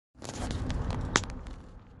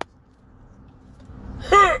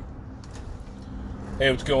Hey,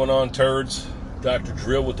 what's going on, turds? Dr.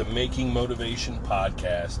 Drill with the Making Motivation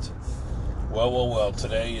Podcast. Well.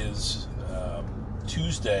 Today is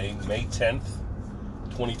Tuesday, May 10th,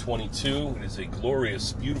 2022. It is a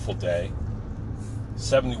glorious, beautiful day.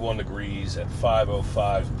 71 degrees at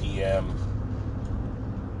 5:05 p.m.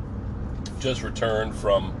 Just returned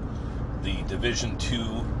from the Division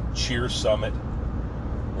II Cheer Summit,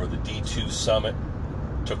 or the D2 Summit.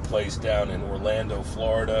 Took place down in Orlando,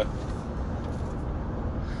 Florida.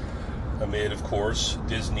 Amid, of course,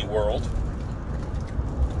 Disney World,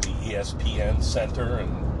 the ESPN Center,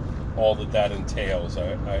 and all that entails.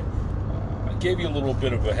 I gave you a little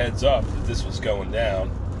bit of a heads up that this was going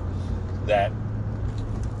down, that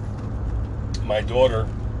my daughter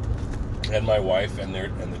and my wife and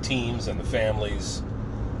the teams and the families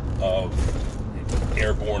of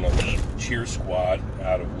Airborne Elite Cheer Squad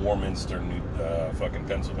out of Warminster,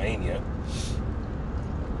 Pennsylvania,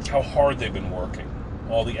 how hard they've been working.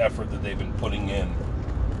 All the effort that they've been putting in,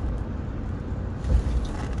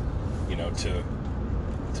 to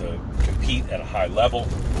compete at a high level.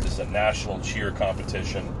 This is a national cheer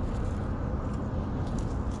competition,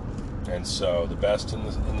 and so the best in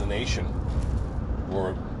the nation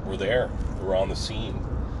were there. Were on the scene,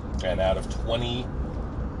 and out of 20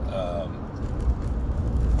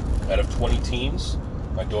 teams,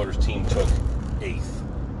 my daughter's team took 8th,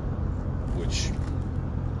 which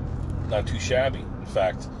not too shabby. In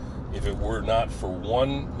fact, if it were not for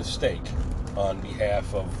one mistake on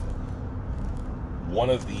behalf of one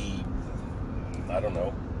of the,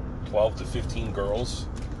 12 to 15 girls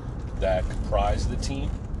that comprised the team,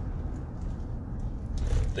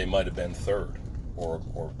 they might have been 3rd, or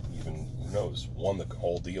even, who knows, won the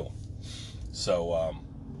whole deal. So,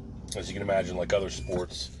 as you can imagine, like other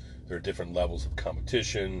sports, there are different levels of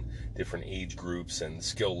competition, different age groups and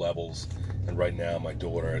skill levels. And right now, my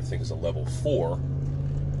daughter, I think, is a level 4.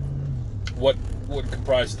 What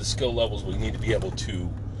comprises the skill levels? We need to be able to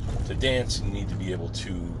dance, and need to be able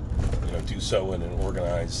to, do so in an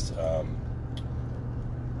organized,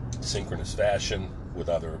 synchronous fashion with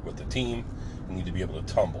the team. You need to be able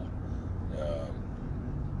to tumble.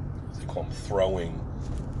 They call them throwing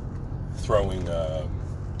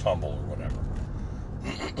tumble or whatever.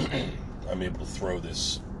 I'm able to throw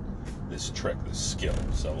this trick, this skill.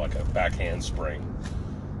 So like a back handspring,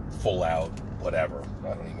 full out, whatever.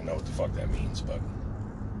 I don't even know what the fuck that means, but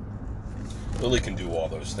Lily can do all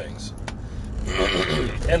those things.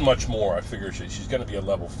 And much more. I figure she's going to be a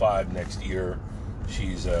level 5 next year.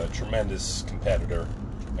 She's a tremendous competitor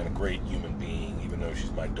and a great human being. Even though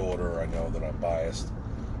she's my daughter, I know that I'm biased,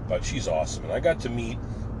 but she's awesome. And I got to meet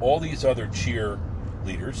all these other cheer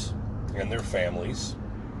leaders and their families,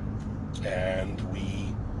 and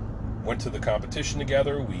we went to the competition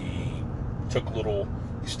together. We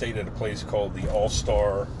stayed at a place called the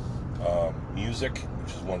All-Star Music,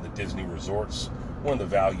 which is one of the Disney resorts, one of the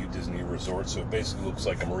value Disney resorts. So it basically looks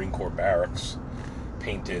like a Marine Corps barracks,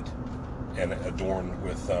 painted and adorned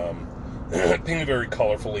with, painted very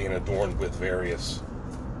colorfully and adorned with various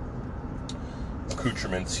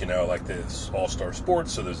accoutrements, like this All-Star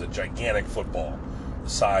Sports. So there's a gigantic football the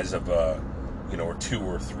size of a 2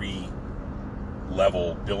 or 3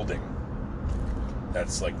 level building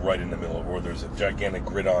that's like right in the middle, or there's a gigantic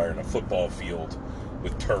gridiron, a football field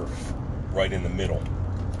with turf right in the middle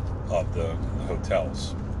of the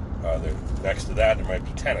hotels. Next to that, there might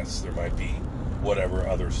be tennis, there might be whatever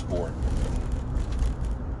other sport.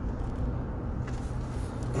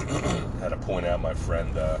 Had to point out my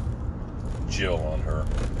friend Jill on her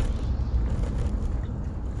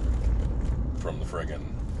from the friggin'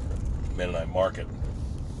 Mennonite Market,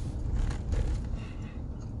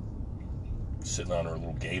 sitting on her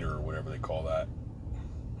little gator or whatever they call that,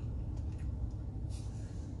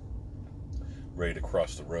 ready to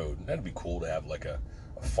cross the road. And that'd be cool to have like a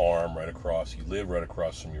farm right across. You live right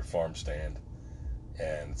across from your farm stand,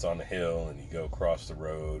 and it's on the hill, and you go across the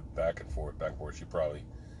road back and forth. She probably,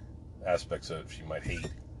 aspects of it she might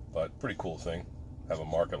hate, but pretty cool thing, have a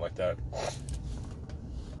market like that.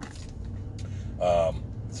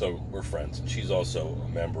 So we're friends, and she's also a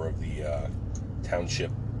member of the township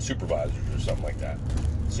supervisors or something like that.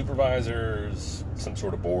 Supervisors, some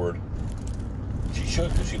sort of board. She should,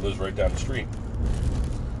 because she lives right down the street.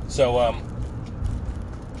 So,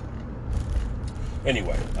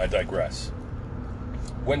 anyway, I digress.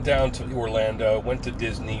 Went down to Orlando, went to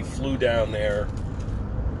Disney, flew down there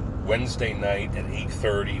Wednesday night at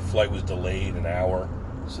 8:30. Flight was delayed an hour,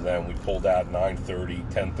 so then we pulled out 9:30,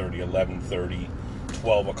 10:30, 11:30,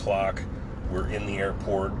 12 o'clock. We're in the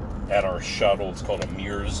airport at our shuttle. It's called a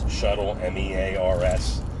Mears shuttle,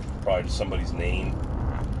 M-E-A-R-S, probably somebody's name.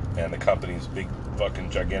 And the company's big fucking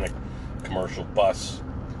gigantic commercial bus,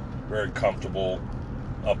 very comfortable.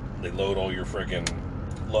 Up, they load all your friggin'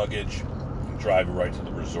 luggage and drive you right to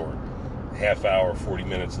the resort. Half hour, 40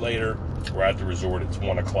 minutes later, we're at the resort. It's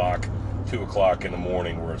 1 o'clock, 2 o'clock in the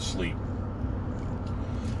morning. We're asleep.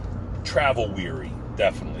 Travel weary,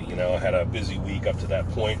 definitely. You know, I had a busy week up to that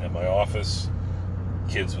point at my office,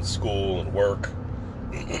 kids with school and work.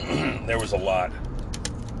 There was a lot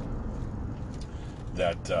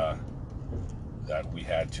that we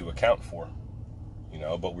had to account for, you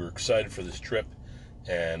know, but we were excited for this trip,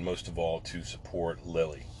 and most of all to support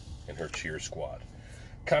Lily and her cheer squad.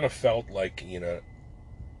 Kind of felt like, you know,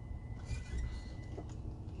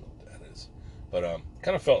 that is, but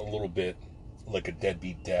kind of felt a little bit like a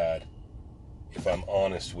deadbeat dad, if I'm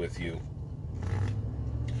honest with you,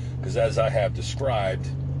 because as I have described,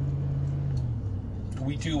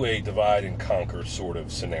 we do a divide and conquer sort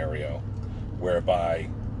of scenario, whereby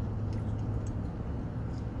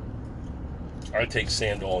I take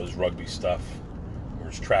Sam to all his rugby stuff, or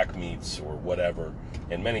his track meets, or whatever,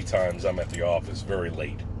 and many times I'm at the office very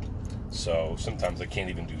late, so sometimes I can't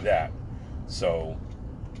even do that, so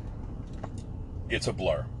it's a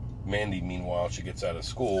blur. Mandy, meanwhile, she gets out of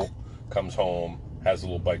school, comes home, has a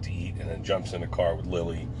little bite to eat, and then jumps in a car with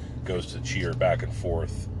Lily, goes to cheer back and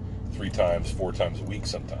forth 3 times, 4 times a week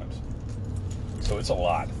sometimes. So it's a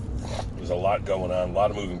lot. There's a lot going on, a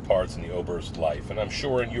lot of moving parts in the Oberst life, and I'm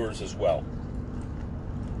sure in yours as well.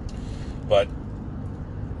 But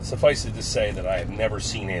suffice it to say that I have never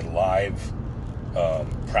seen a live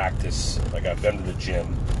practice. Like, I've been to the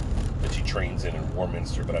gym that she trains in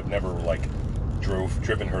Warminster, but I've never, like,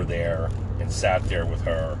 driven her there and sat there with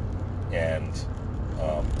her and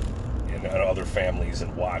other families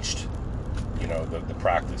and watched, you know, the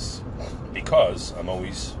practice, because I'm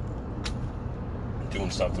always doing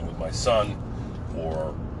something with my son,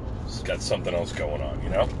 or got something else going on, you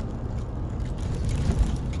know?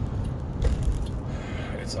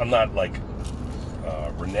 I'm not, like,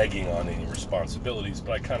 reneging on any responsibilities,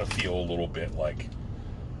 but I kind of feel a little bit like,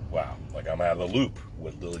 wow, like I'm out of the loop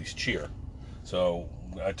with Lily's cheer. So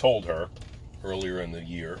I told her earlier in the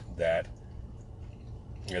year that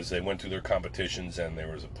as they went through their competitions and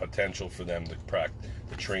there was a potential for them to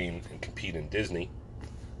train and compete in Disney,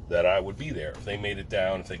 that I would be there. If they made it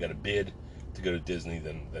down, if they got a bid to go to Disney,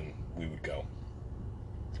 then we would go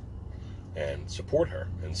and support her.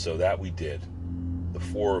 And so that we did. The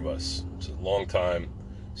 4 of us. It's a long time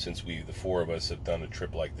since the 4 of us have done a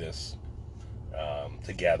trip like this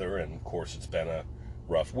together, and of course it's been a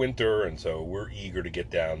rough winter, and so we're eager to get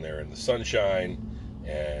down there in the sunshine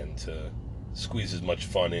and to squeeze as much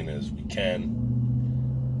fun in as we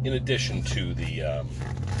can, in addition to the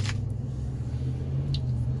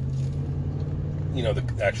you know, the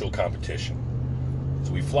actual competition.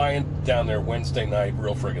 So we fly down there Wednesday night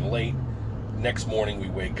real friggin' late. Next morning we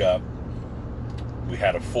wake up. We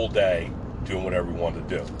had a full day doing whatever we wanted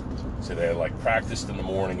to do. So they like practiced in the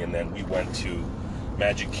morning, and then we went to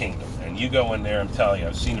Magic Kingdom. And you go in there, I'm telling you,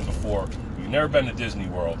 I've seen it before. If you've never been to Disney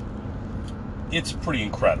World, it's pretty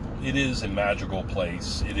incredible. It is a magical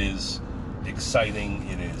place. It is exciting.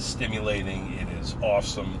 It is stimulating. It is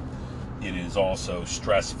awesome. It is also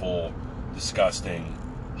stressful, disgusting,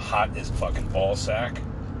 hot as fucking ballsack.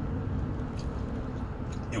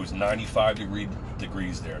 It was 95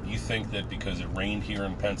 degrees there. Do you think that because it rained here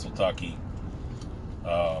in Pennsylvania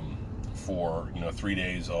for 3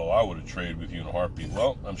 days, I would have traded with you in a heartbeat?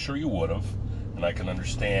 Well, I'm sure you would have, and I can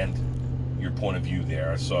understand your point of view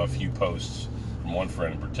there. I saw a few posts from one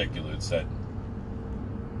friend in particular that said,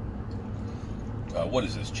 what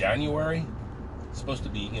is this, January? It's supposed to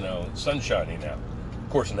be, sunshiny now. Of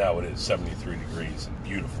course, now it is 73 degrees and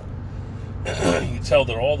beautiful. You can tell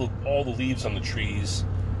that all the leaves on the trees,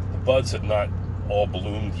 the buds have not all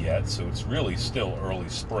bloomed yet, so it's really still early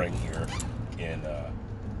spring here in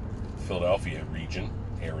Philadelphia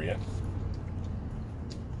area.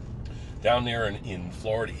 Down there in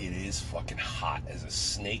Florida, it is fucking hot as a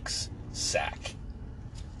snake's sack.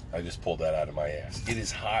 I just pulled that out of my ass. It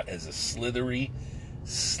is hot as a slithering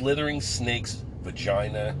snake's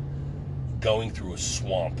vagina going through a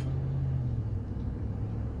swamp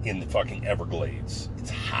in the fucking Everglades. It's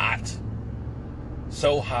hot.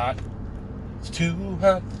 So hot. It's too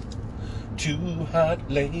hot,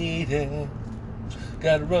 lady.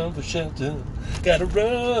 Gotta run for shelter, gotta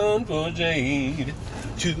run for shade.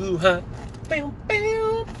 Too hot, bam,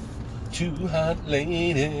 bam. Too hot,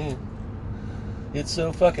 lady. It's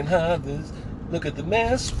so fucking hot, look at the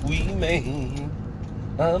mess we made.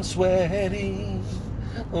 I'm sweating,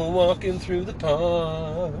 walking through the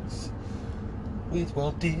parks with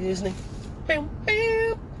Walt Disney. Bam,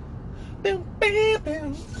 bam, bam. Bam,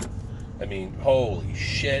 bam. I mean, holy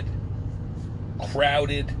shit.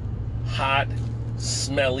 Crowded, hot,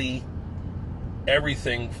 smelly.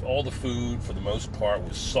 Everything, all the food, for the most part,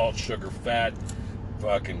 was salt, sugar, fat.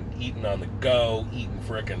 Fucking eating on the go, eating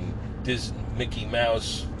frickin' Mickey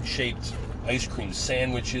Mouse shaped ice cream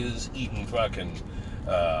sandwiches, eating fucking,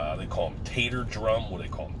 they call them tater drum. What do they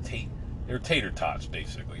call them? They're tater tots,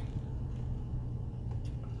 basically.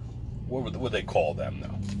 What would they call them,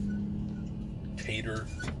 though? Tater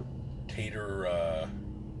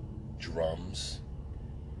drums.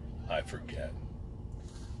 I forget.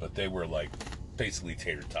 But they were like basically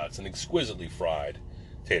tater tots, an exquisitely fried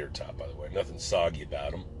tater tot, by the way. Nothing soggy about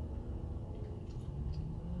them.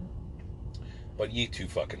 But you eat too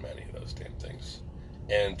fucking many of those damn things.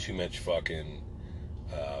 And too much fucking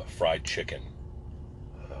fried chicken.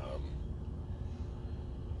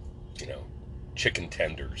 Chicken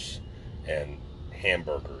tenders and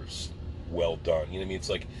hamburgers well done. You know what I mean? It's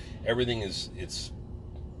like everything it's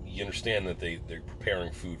you understand that they're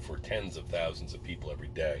preparing food for tens of thousands of people every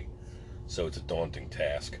day. So it's a daunting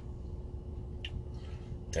task.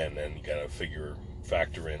 And then you gotta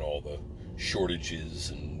factor in all the shortages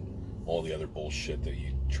and all the other bullshit that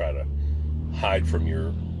you try to hide from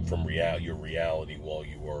your reality while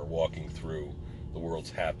you are walking through the world's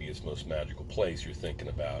happiest, most magical place. You're thinking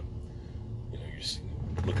about, you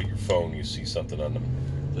look at your phone, you see something on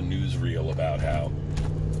the newsreel about how,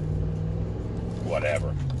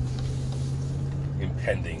 whatever,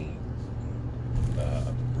 impending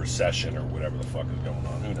recession or whatever the fuck is going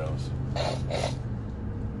on. Who knows?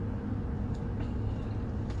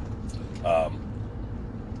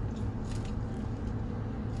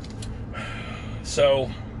 So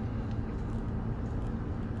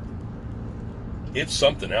it's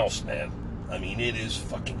something else, man. I mean, it is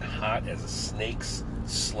fucking hot as a snake's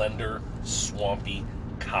slender, swampy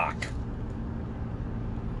cock.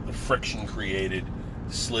 The friction created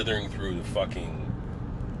slithering through the fucking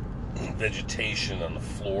vegetation on the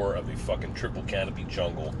floor of a fucking triple canopy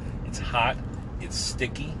jungle. It's hot. It's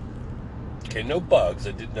sticky. Okay, no bugs.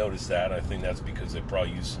 I did notice that. I think that's because they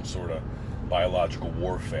probably used some sort of biological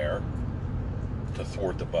warfare to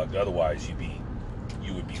thwart the bug. Otherwise, you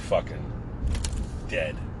would be fucking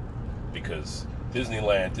dead, because Disney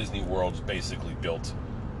World is basically built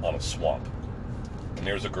on a swamp. And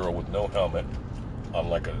there's a girl with no helmet on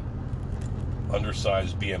like a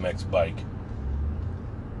undersized BMX bike,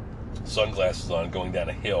 sunglasses on, going down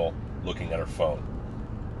a hill, looking at her phone,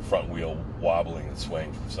 front wheel wobbling and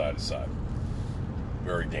swaying from side to side.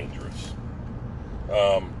 Very dangerous.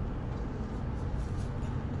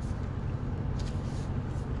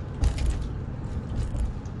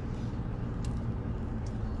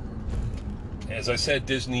 As I said,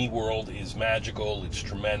 Disney World is magical. It's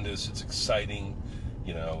tremendous. It's exciting.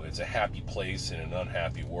 It's a happy place in an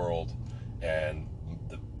unhappy world. And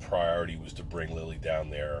the priority was to bring Lily down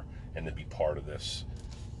there and to be part of this.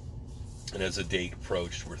 And as the date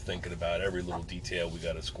approached, we're thinking about every little detail we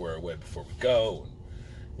got to square away before we go. And,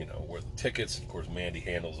 where the tickets, of course, Mandy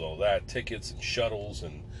handles all that. Tickets and shuttles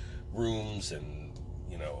and rooms and,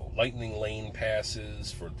 lightning lane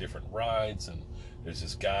passes for different rides. And there's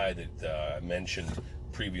this guy that I mentioned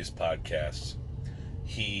previous podcasts.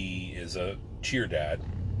 He is a cheer dad.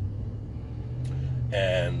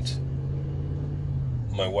 And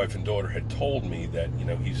my wife and daughter had told me that,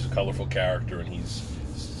 he's a colorful character and he's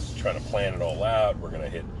trying to plan it all out. We're going to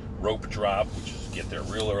hit rope drop, which is get there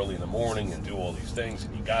real early in the morning and do all these things.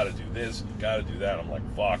 And you got to do this, you got to do that. I'm like,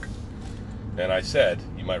 fuck. And I said,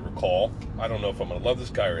 you might recall, I don't know if I'm going to love this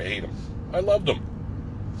guy or hate him. I loved him.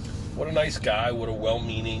 What a nice guy. What a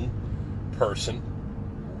well-meaning person.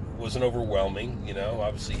 It wasn't overwhelming.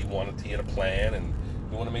 Obviously he had a plan and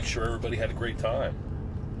he wanted to make sure everybody had a great time.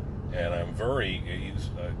 And I'm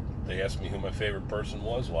they asked me who my favorite person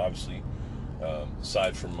was. Well, obviously,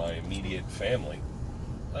 aside from my immediate family,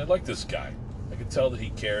 I like this guy. I could tell that he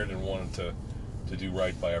cared and wanted to do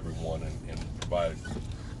right by everyone and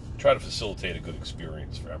try to facilitate a good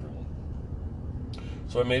experience for everyone.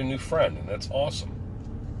 So I made a new friend, and that's awesome.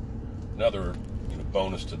 Another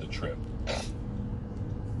bonus to the trip.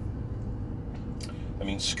 I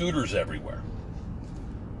mean, scooters everywhere.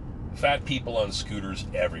 Fat people on scooters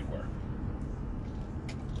everywhere.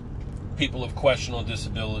 People of questionable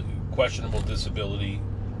disability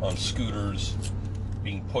on scooters,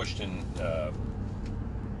 being pushed in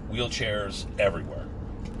wheelchairs everywhere.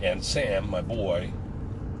 And Sam, my boy,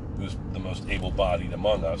 who's the most able-bodied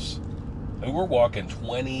among us, and we're walking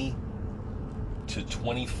 20 to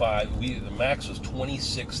 25. The max was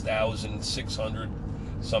 26,600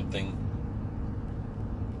 something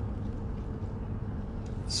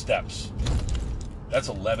steps. That's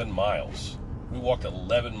 11 miles. We walked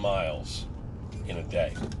 11 miles in a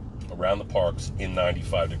day around the parks in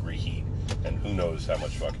 95-degree heat and who knows how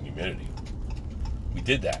much fucking humidity. We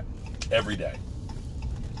did that every day.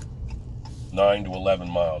 9 to 11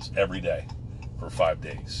 miles every day for 5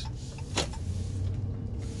 days.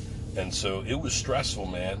 And so it was stressful,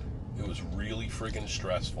 man. It was really freaking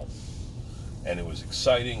stressful. And it was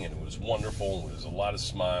exciting and it was wonderful. There was a lot of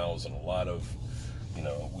smiles and a lot of,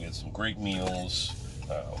 we had some great meals.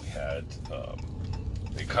 We had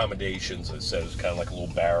the accommodations. I said it was kind of like a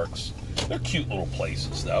little barracks. They're cute little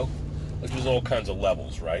places, though. Like there's all kinds of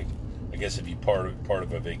levels, right? I guess if you're part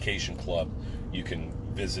of a vacation club, you can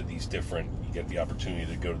visit these different. You get the opportunity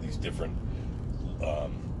to go to these different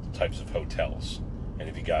types of hotels. And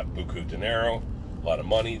if you got buku dinero, a lot of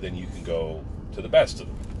money, then you can go to the best of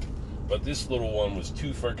them. But this little one was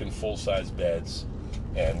 2 freaking full-size beds,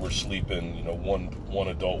 and we're sleeping, one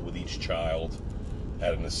adult with each child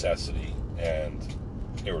at a necessity. And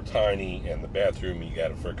they were tiny, and the bathroom, you got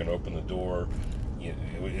to freaking open the door. It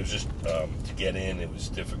was just, to get in, it was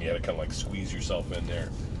difficult. You had to kind of like squeeze yourself in there.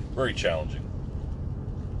 Very challenging.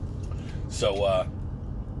 So,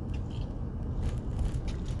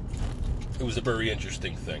 it was a very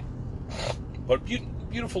interesting thing. But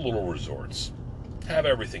beautiful little resorts. Have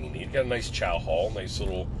everything you need. You got a nice chow hall, nice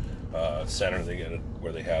little center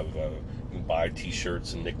where they have, you can buy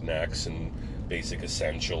t-shirts and knickknacks and basic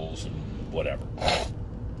essentials and whatever.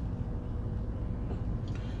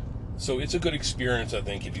 So it's a good experience, I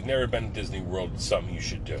think. If you've never been to Disney World, it's something you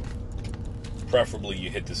should do. Preferably you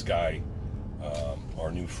hit this guy, my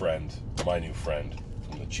new friend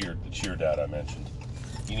from the cheer dad I mentioned.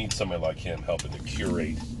 You need somebody like him helping to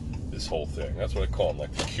curate this whole thing. That's what I call him,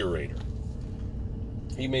 like the curator.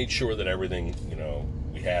 He made sure that everything,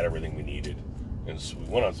 we had everything we needed. And so we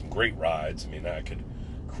went on some great rides. I mean, I could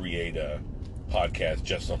create a podcast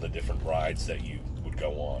just on the different rides that you would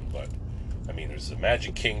go on. But, I mean, there's the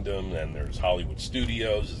Magic Kingdom, and there's Hollywood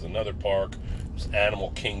Studios, there's another park, there's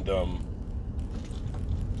Animal Kingdom,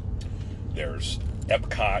 there's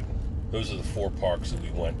Epcot. Those are the 4 parks that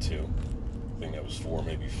we went to. I think that was 4,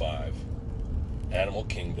 maybe 5. Animal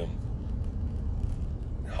Kingdom,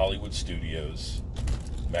 Hollywood Studios,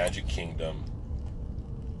 Magic Kingdom,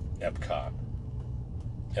 Epcot.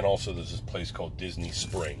 And also there's this place called Disney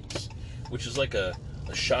Springs, which is like a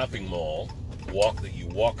shopping mall that you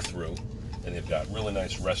walk through, and they've got really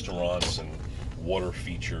nice restaurants and water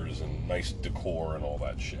features and nice decor and all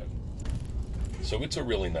that shit. So it's a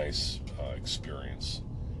really nice experience.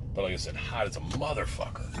 But like I said, hot as a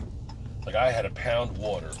motherfucker. Like I had to pound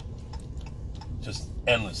water just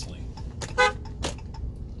endlessly.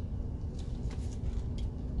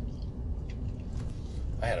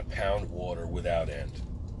 I had to pound water without end.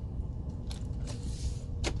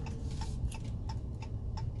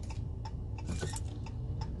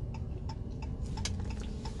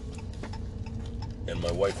 And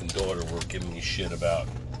my wife and daughter were giving me shit about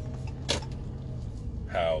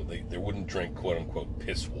how they wouldn't drink quote-unquote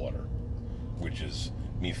piss water, which is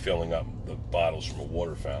me filling up the bottles from a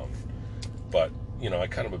water fountain. But, I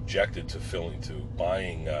kind of objected to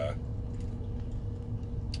buying,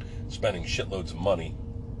 spending shitloads of money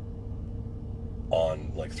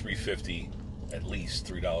on like $3.50, at least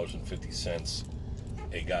 $3.50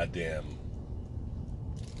 a goddamn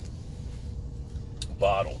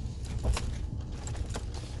bottle.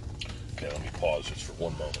 Okay, let me pause just for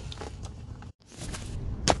one moment.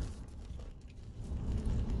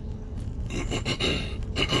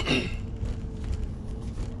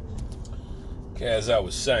 Okay, as I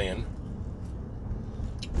was saying,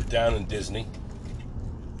 we're down in Disney.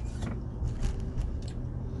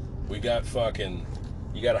 We got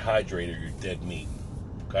you got to hydrate or you're dead meat.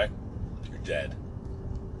 Okay? You're dead.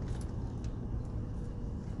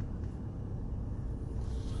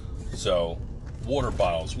 So, water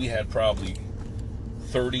bottles. We had probably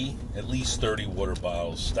at least 30 water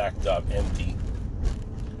bottles stacked up empty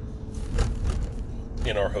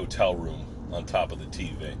in our hotel room on top of the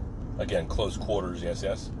TV. Again, close quarters,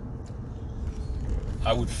 yes.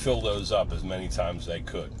 I would fill those up as many times as I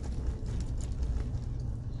could.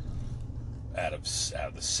 Out of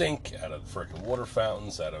the sink, out of freaking water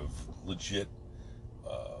fountains, out of legit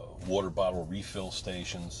water bottle refill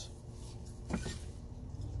stations.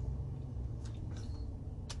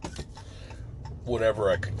 Whatever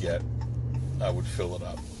I could get, I would fill it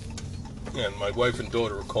up. And my wife and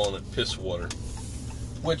daughter were calling it piss water,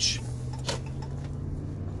 which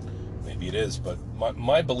maybe it is, but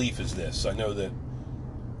my belief is this. I know that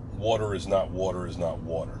water is not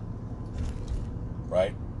water,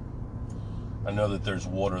 right? I know that there's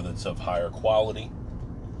water that's of higher quality,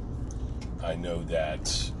 I know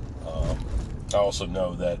that, I also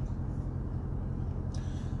know that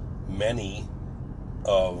many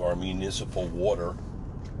of our municipal water,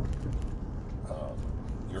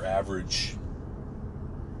 your average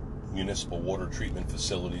municipal water treatment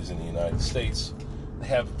facilities in the United States,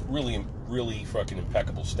 have really, really fucking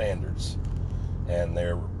impeccable standards. And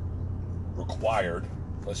they're required,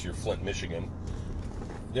 unless you're Flint, Michigan,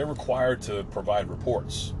 they're required to provide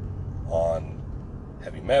reports on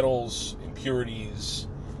heavy metals, impurities,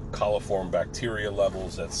 coliform bacteria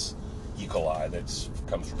levels, that's E. coli, that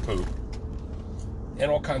comes from poop, and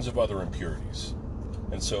all kinds of other impurities.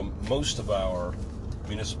 And so most of our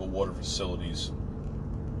municipal water facilities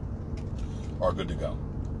are good to go.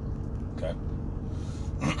 Okay?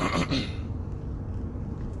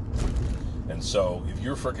 And so if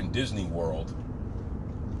you're frickin' Disney World,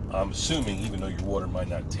 I'm assuming, even though your water might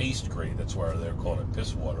not taste great, that's why they're calling it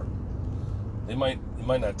piss water. It might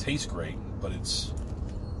not taste great, but it's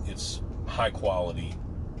high quality,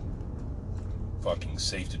 fucking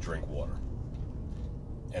safe to drink water.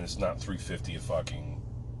 And it's not $3.50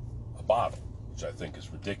 a bottle, which I think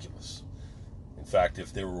is ridiculous. In fact,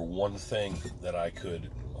 if there were one thing that a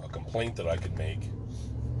complaint that I could make,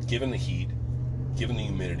 given the heat, given the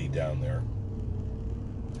humidity down there,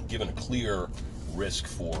 given a clear risk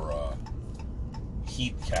for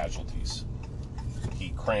heat casualties,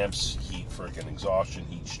 heat cramps, heat freaking exhaustion,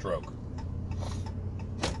 heat stroke,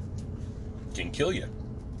 can kill you.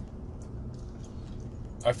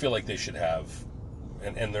 I feel like they should have,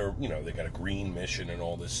 and they're, they got a green mission and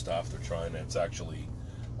all this stuff. They're trying to, it's actually,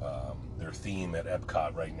 their theme at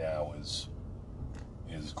Epcot right now is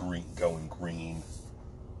green, going green,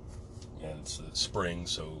 and it's spring,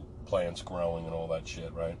 so plants growing and all that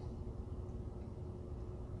shit, right?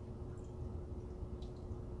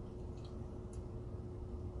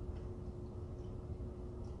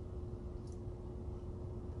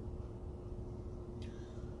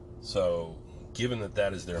 So, given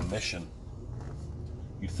that is their mission,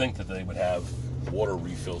 you think that they would have water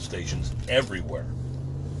refill stations everywhere.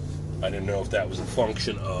 I didn't know if that was a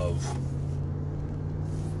function of,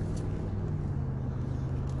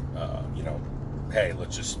 hey,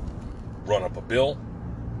 let's just run up a bill.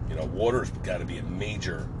 Water's got to be a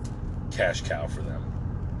major cash cow for them.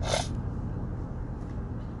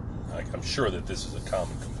 I'm sure that this is a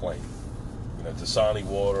common complaint. Dasani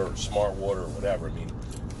water or Smart Water or whatever. I mean,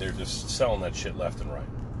 they're just selling that shit left and right.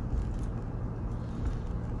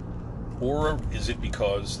 Or is it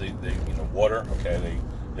because they water, okay,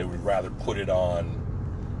 they would rather put it on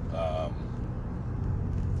a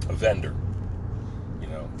vendor.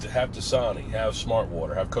 To have Dasani, have Smart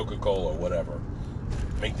Water, have Coca-Cola, whatever.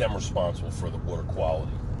 Make them responsible for the water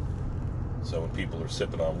quality. So when people are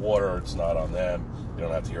sipping on water, it's not on them. You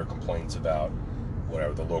don't have to hear complaints about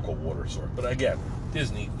whatever the local water source. But again,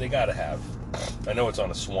 Disney, they gotta have. I know it's on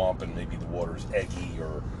a swamp and maybe the water's eggy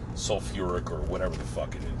or sulfuric or whatever the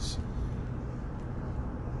fuck it is.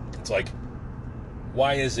 It's like,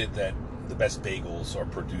 why is it that the best bagels are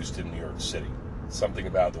produced in New York City? Something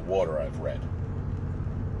about the water I've read.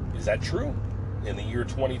 Is that true? In the year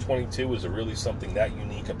 2022, is there really something that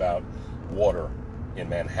unique about water in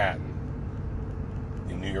Manhattan,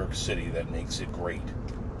 in New York City, that makes it great?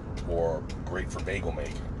 Or great for bagel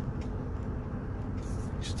making?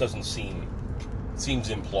 It just doesn't seems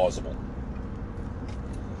implausible.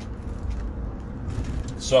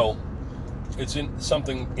 So, it's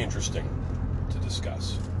something interesting to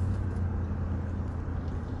discuss.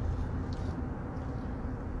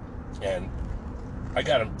 And I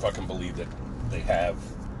gotta fucking believe that they have,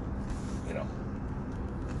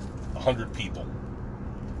 100 people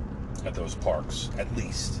at those parks, at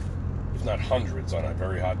least, if not hundreds, on a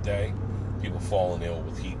very hot day, people falling ill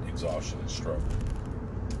with heat, exhaustion, and stroke.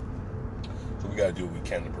 So we gotta do what we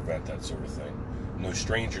can to prevent that sort of thing. No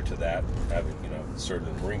stranger to that, having, served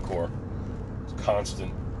in the Marine Corps, it's a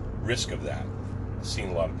constant risk of that. I've seen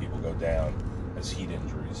a lot of people go down as heat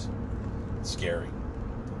injuries. It's scary.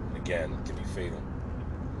 Again, it can be fatal.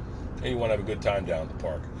 And you want to have a good time down at the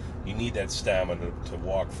park. You need that stamina to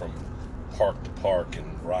walk from park to park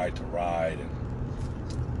and ride to ride, and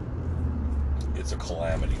it's a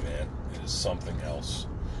calamity, man. It is something else.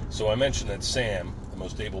 So I mentioned that Sam, the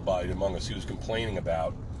most able-bodied among us, he was complaining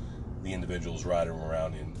about the individuals riding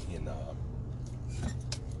around in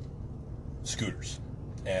scooters.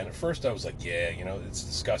 And at first I was like, yeah, it's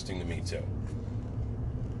disgusting to me too.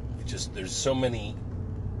 There's so many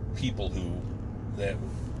people that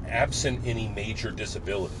absent any major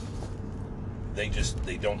disability, they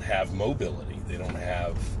don't have mobility. They're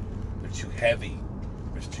too heavy.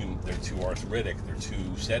 They're too arthritic. They're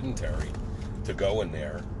too sedentary to go in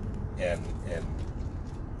there and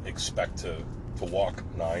expect to walk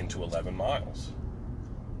 9 to 11 miles.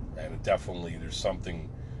 And it definitely,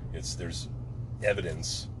 there's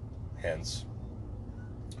evidence, hence,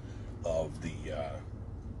 of the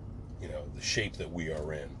the shape that we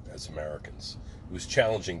are in as Americans. It was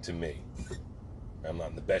challenging to me. I'm not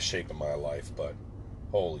in the best shape of my life, but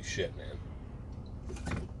holy shit, man.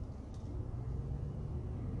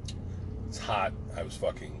 It's hot. I was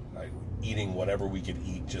eating whatever we could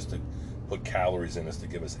eat just to put calories in us to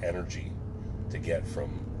give us energy to get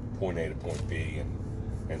from point A to point B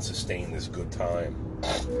and sustain this good time.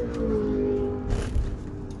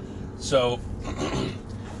 So,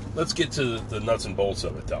 let's get to the nuts and bolts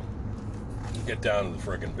of it, though. Get down to the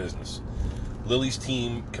friggin' business. Lily's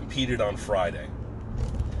team competed on Friday.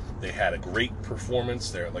 They had a great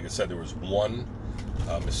performance there. Like I said, there was one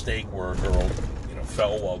mistake where a girl,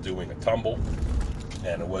 fell while doing a tumble,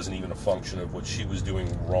 and it wasn't even a function of what she was doing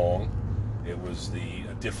wrong. It was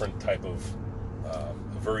a different type of a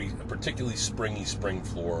particularly springy spring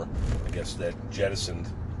floor, I guess, that jettisoned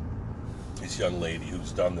this young lady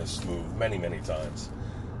who's done this move many, many times.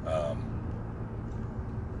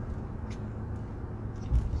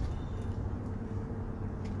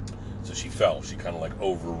 So she fell. She kind of like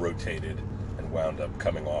over-rotated and wound up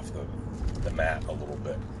coming off the mat a little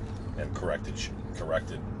bit, and corrected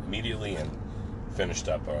immediately and finished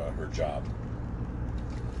up her job.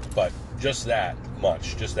 But just that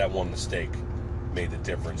one mistake made the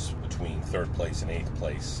difference between 3rd place and 8th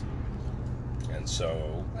place. And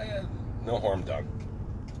so, no harm done.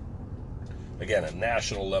 Again, a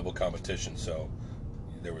national level competition, so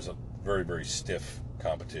there was a very, very stiff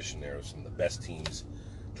competition there. It was some of the best teams,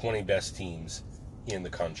 20 best teams in the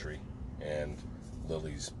country, and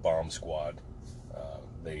Lily's bomb squad,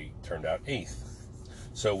 they turned out 8th.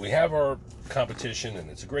 So we have our competition, and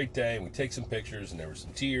it's a great day, and we take some pictures, and there were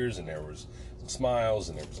some tears, and there was some smiles,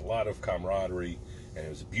 and there was a lot of camaraderie, and it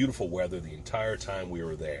was beautiful weather the entire time we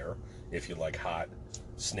were there, if you like hot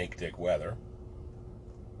snake dick weather.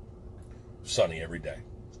 Sunny every day.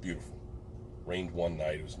 It's beautiful. Rained one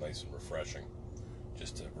night. It was nice and refreshing,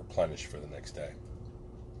 just to replenish for the next day.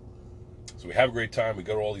 So we have a great time. We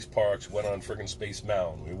go to all these parks. Went on friggin' Space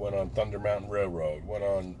Mountain. We went on Thunder Mountain Railroad. Went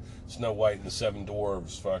on Snow White and the Seven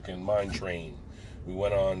Dwarfs fucking mine train. We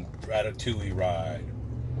went on Ratatouille ride,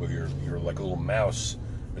 where you're like a little mouse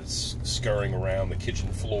that's scurrying around the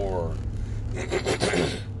kitchen floor.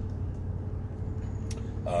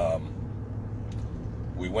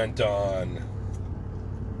 We went on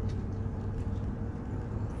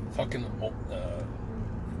fucking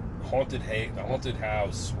haunted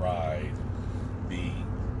house ride.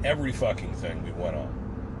 Every fucking thing we went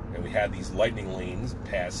on, and we had these lightning lanes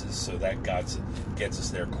passes, so that gets us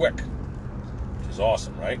there quick, which is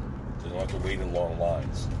awesome, right? So you don't have to wait in long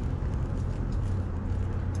lines.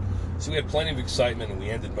 So we had plenty of excitement, and we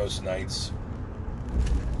ended most nights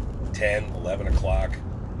 10, 11 o'clock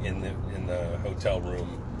in the hotel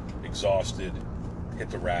room, exhausted, hit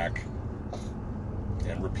the rack,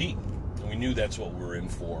 and repeat. And we knew that's what we were in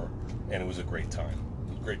for, and it was a great time. It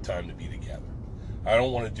was a great time to be together. I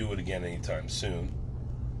don't want to do it again anytime soon.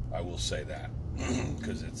 I will say that,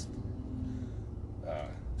 because it's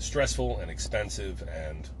stressful and expensive,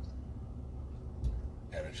 and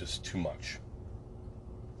it's just too much.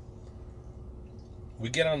 We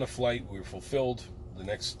get on the flight. We were fulfilled.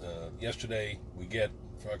 Yesterday, we get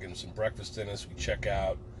fucking some breakfast in us. We check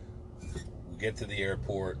out. We get to the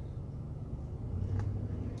airport.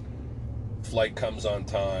 Flight comes on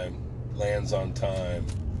time, lands on time,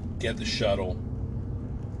 get the shuttle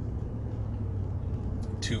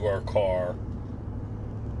to our car,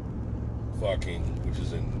 which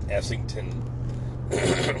is in Essington.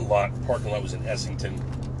 Parking lot was in Essington.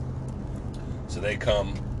 So they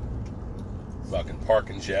come, fucking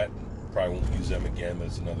Park and Jet. Probably won't use them again, but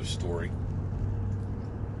it's another story.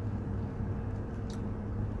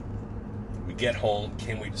 We get home,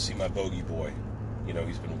 can't wait to see my bogey boy.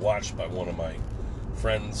 He's been watched by one of my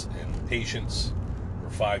friends and patients for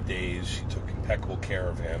 5 days. She took impeccable care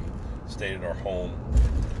of him, stayed at our home,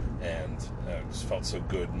 and just felt so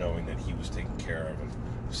good knowing that he was taken care of, and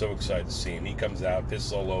so excited to see him. He comes out,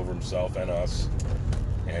 pisses all over himself and us,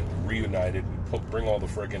 and we're reunited. We bring all the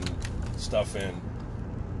friggin' stuff in,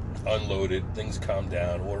 unloaded, things calm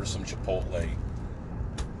down, order some Chipotle,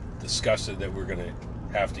 disgusted that we're going to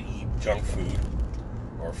have to eat junk food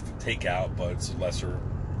or takeout, but it's the lesser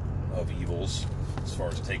of evils as far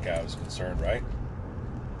as takeout is concerned, right?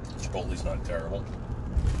 Chipotle's not terrible.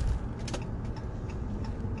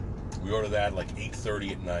 We order that like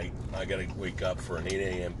 8:30 at night. I got to wake up for an 8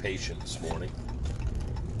 a.m. patient this morning.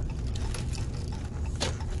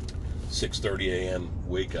 6:30 a.m.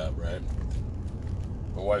 wake up, right?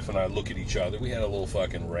 My wife and I look at each other. We had a little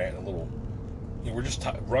fucking rant, we're just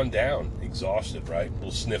run down, exhausted, right? A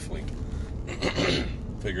little sniffly.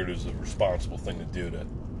 Figured it was a responsible thing to do to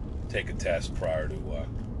take a test prior to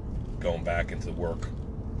going back into work.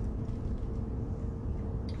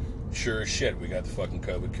 Sure as shit, we got the fucking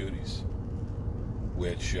COVID cooties,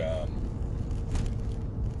 which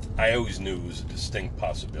I always knew was a distinct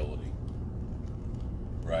possibility,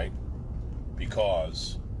 right?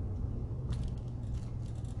 Because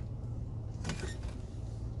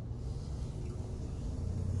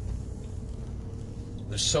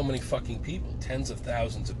there's so many fucking people, tens of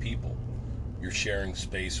thousands of people you're sharing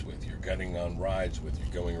space with, you're getting on rides with,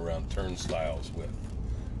 you're going around turnstiles with,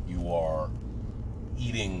 you are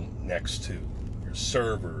eating next to, your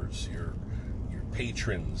servers, your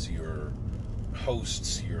patrons, your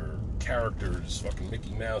hosts, your characters, fucking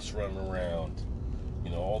Mickey Mouse running around,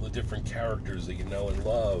 all the different characters that you know and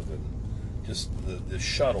love, and just the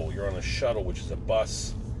shuttle. You're on a shuttle, which is a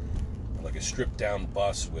bus, like a stripped down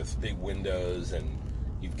bus with big windows, and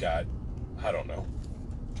you've got, I don't know,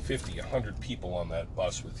 50, 100 people on that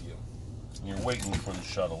bus with you. And you're waiting for the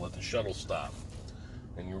shuttle at the shuttle stop.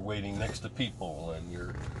 And you're waiting next to people, and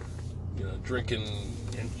you're, drinking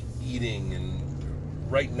and eating and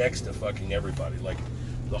right next to fucking everybody. Like,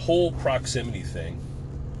 the whole proximity thing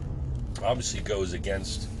obviously goes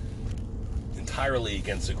entirely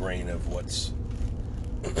against the grain of what's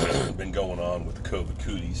been going on with the COVID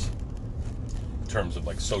cooties. In terms of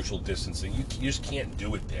like social distancing, you just can't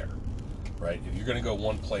do it there, right? If you're going to go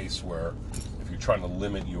one place where, if you're trying to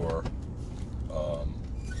limit your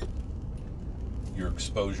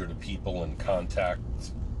exposure to people and contact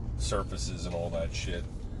surfaces and all that shit,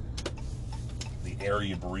 the air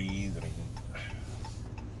you breathe,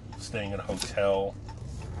 staying at a hotel,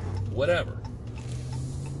 whatever.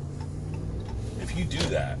 If you do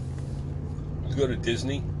that, you go to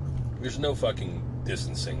Disney, there's no fucking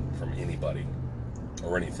distancing from anybody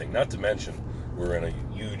or anything. Not to mention, we're in a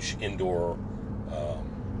huge indoor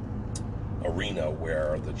arena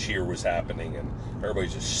where the cheer was happening and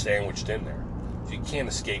everybody's just sandwiched in there. So you can't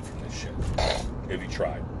escape from this shit if you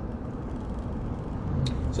tried.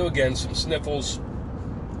 So again, some sniffles,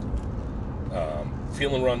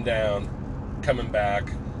 feeling run down, coming back,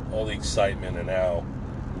 all the excitement, and now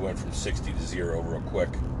we went from 60 to 0 real quick.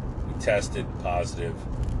 We tested positive,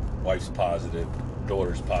 wife's positive,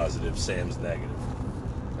 daughter's positive, Sam's negative.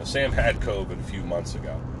 Now, Sam had COVID a few months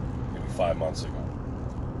ago, maybe 5 months ago.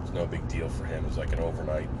 It's no big deal for him. It was like an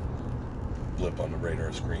overnight blip on the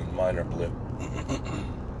radar screen, minor blip.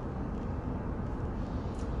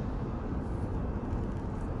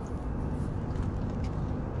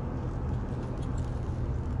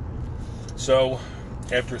 So,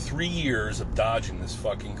 after 3 years of dodging this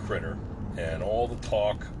fucking critter, and all the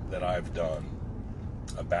talk that I've done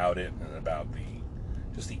about it, and about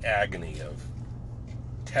just the agony of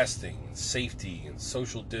testing and safety and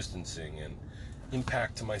social distancing and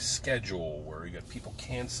impact to my schedule, where you got people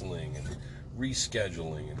canceling and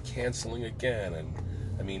rescheduling and canceling again, and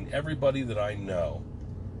everybody that I know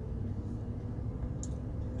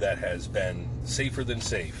that has been safer than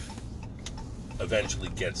safe eventually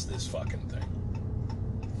gets this fucking thing.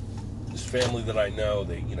 This family that I know,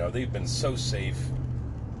 they've been so safe.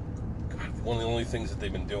 God, one of the only things that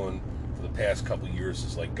they've been doing for the past couple of years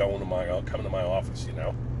is like coming to my office, And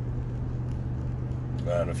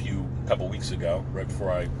a couple weeks ago, right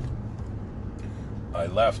before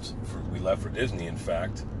we left for Disney. In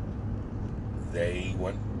fact, they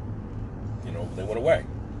went away.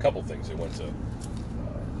 A couple things. They went to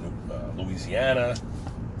Louisiana,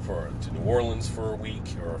 to New Orleans for a week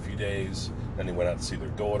or a few days. Then they went out to see their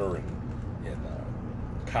daughter in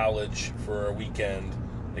college for a weekend.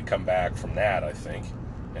 They come back from that, I think,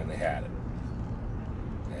 and they had it.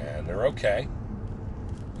 And they're okay.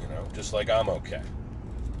 Just like I'm okay.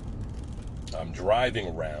 I'm driving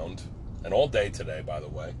around, and all day today, by the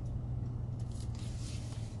way,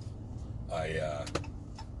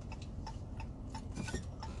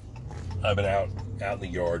 I've been out in the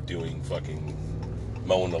yard doing fucking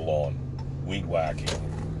mowing the lawn, weed whacking,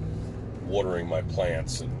 watering my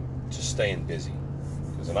plants, and just staying busy.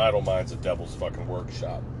 Because an idle mind's a devil's fucking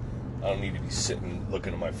workshop. I don't need to be sitting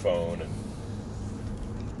looking at my phone and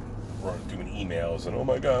doing emails and, oh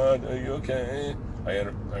my God, are you okay? I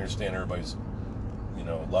understand everybody's,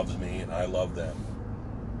 loves me and I love them.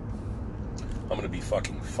 I'm going to be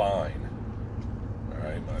fucking fine.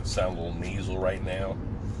 Alright, I sound a little nasal right now.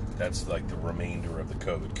 That's like the remainder of the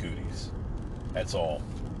COVID cooties. That's all.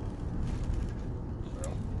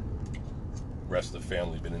 Rest of the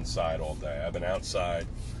family been inside all day. I've been outside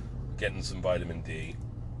getting some vitamin D,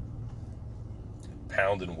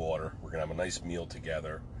 pounding water. We're going to have a nice meal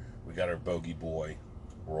together. We got our bogey boy.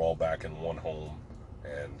 We're all back in one home,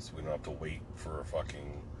 and we don't have to wait for a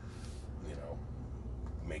fucking,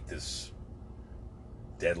 make this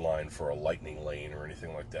deadline for a lightning lane or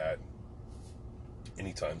anything like that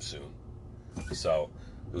anytime soon. So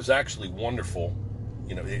it was actually wonderful.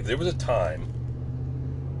 There was a time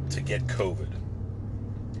to get COVID.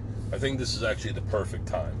 I think this is actually the perfect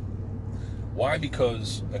time. Why?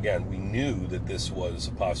 Because, again, we knew that this was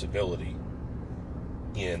a possibility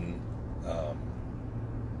in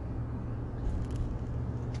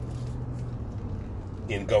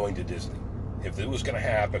going to Disney. If it was going to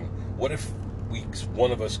happen, what if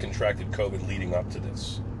one of us contracted COVID leading up to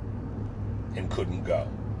this and couldn't go?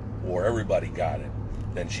 Or everybody got it,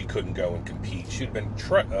 then she couldn't go and compete. She'd have been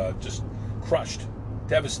just crushed,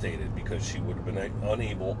 devastated, because she would have been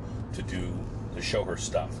unable to show her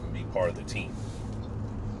stuff and be part of the team.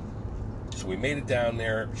 So we made it down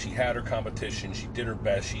there. She had her competition. She did her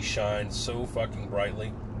best. She shined so fucking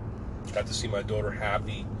brightly. Got to see my daughter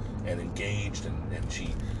happy and engaged, and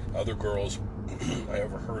other girls, I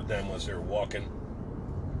overheard them as they were walking.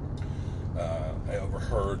 I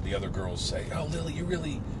overheard the other girls say, "Oh, Lily, you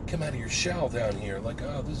really come out of your shell down here. Like,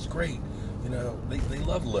 oh, this is great." They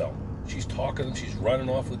love Lil. She's talking, she's running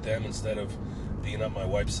off with them instead of being up my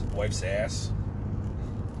wife's ass.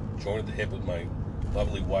 Joined at the hip with my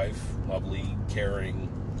lovely wife, lovely, caring,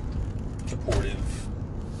 supportive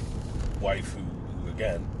wife who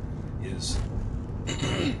again, is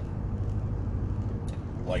they're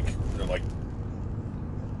like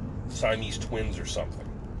Siamese twins or something.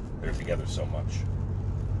 They're together so much.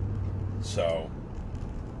 So,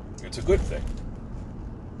 it's a good thing.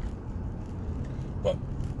 But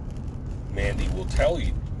Mandy will tell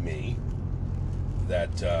me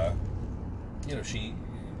that, she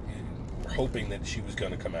we're hoping that she was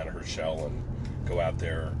going to come out of her shell and go out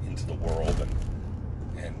there into the world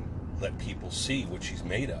and let people see what she's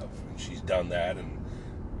made of. And she's done that, and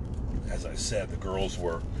as I said, the girls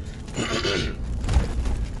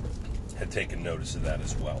had taken notice of that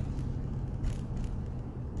as well.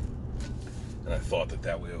 And I thought that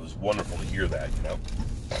it was wonderful to hear that,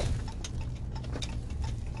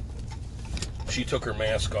 She took her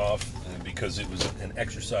mask off because it was an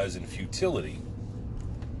exercise in futility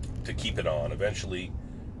to keep it on. Eventually,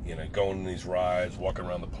 going on these rides, walking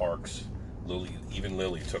around the parks,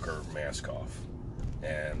 Lily took her mask off.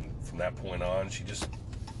 And from that point on, she just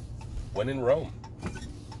went in Rome.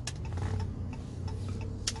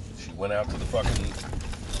 She went out to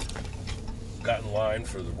got in line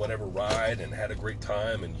for whatever ride and had a great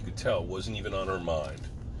time, and you could tell it wasn't even on her mind.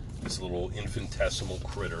 This little infinitesimal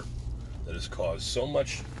critter that has caused so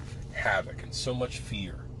much havoc and so much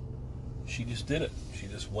fear. She just did it. She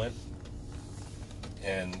just went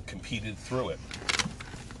and competed through it.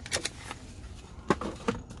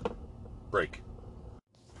 Break.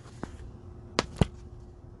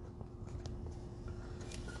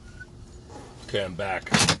 Okay, I'm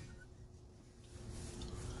back.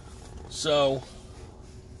 So,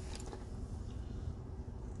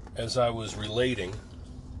 as I was relating,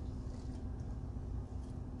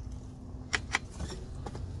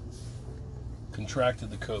 contracted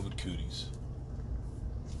the COVID cooties.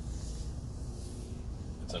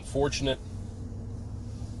 It's unfortunate.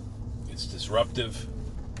 It's disruptive.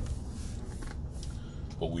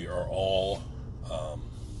 But we are all,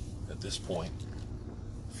 at this point,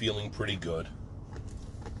 feeling pretty good.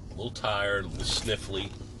 A little tired, a little sniffly.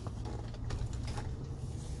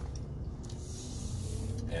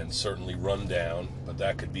 And certainly run down, but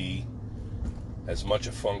that could be as much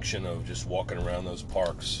a function of just walking around those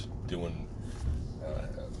parks, doing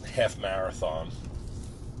half marathon,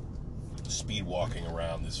 speed walking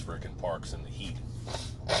around these frickin' parks in the heat,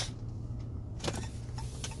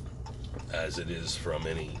 as it is from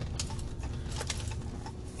any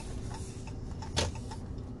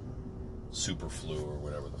super flu or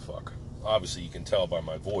whatever the fuck. Obviously, you can tell by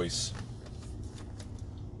my voice,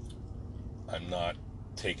 I'm not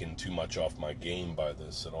taking too much off my game by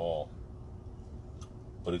this at all.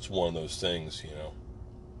 But it's one of those things,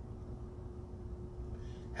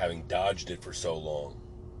 having dodged it for so long,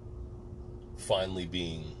 finally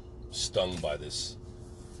being stung by this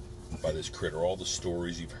critter. All the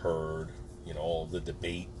stories you've heard, all the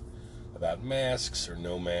debate about masks or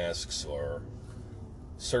no masks or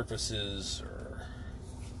surfaces or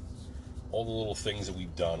all the little things that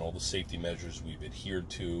we've done, all the safety measures we've adhered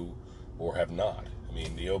to or have not. I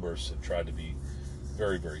mean, the Obersts have tried to be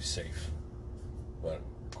very, very safe. But,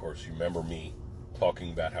 of course, you remember me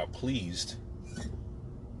talking about how pleased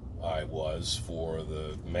I was for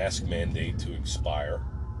the mask mandate to expire,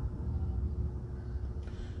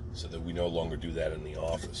 so that we no longer do that in the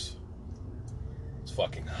office. It's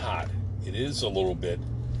fucking hot. It is a little bit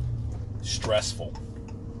stressful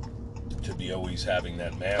to be always having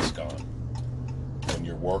that mask on when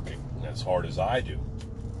you're working, as hard as I do.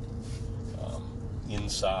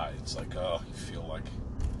 Inside, it's like, oh, you feel like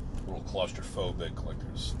a little claustrophobic. Like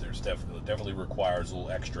there's definitely requires a little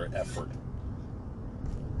extra effort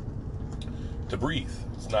to breathe.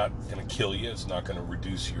 It's not going to kill you. It's not going to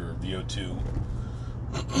reduce your VO2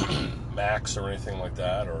 max or anything like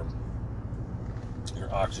that, or your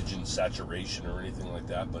oxygen saturation or anything like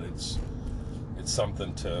that. But it's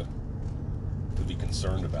something to be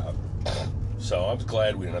concerned about. So I'm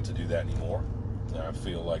glad we don't have to do that anymore. I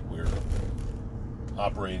feel like we're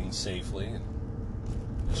operating safely, and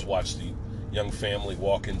just watch the young family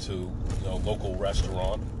walk into local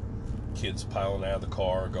restaurant, kids piling out of the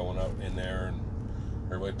car, going up in there, and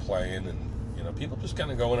everybody playing, and people just kind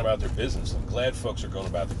of going about their business. I'm glad folks are going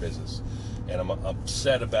about their business, and I'm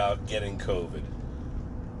upset about getting COVID,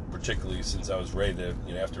 particularly since I was ready to,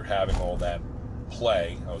 after having all that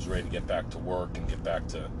play, I was ready to get back to work and get back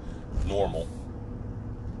to normal,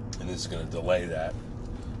 and this is going to delay that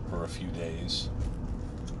for a few days.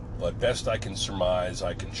 But best I can surmise,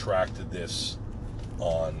 I contracted this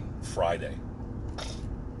on Friday.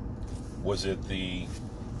 Was it the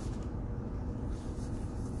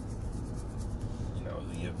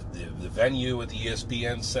venue at the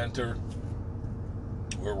ESPN Center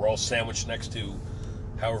where we're all sandwiched next to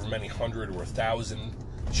however many 100 or 1,000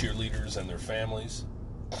 cheerleaders and their families?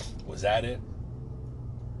 Was that it?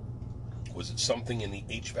 Was it something in the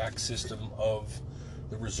HVAC system of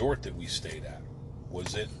the resort that we stayed at?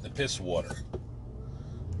 Was it the piss water?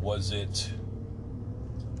 Was it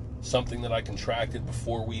something that I contracted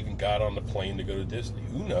before we even got on the plane to go to Disney?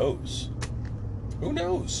 Who knows? Who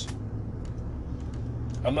knows?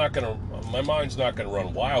 My mind's not gonna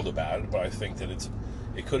run wild about it, but I think that it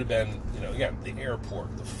could have been, again, the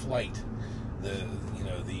airport, the flight, the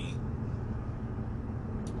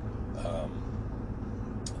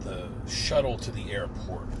shuttle to the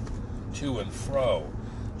airport, to and fro,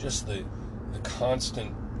 just the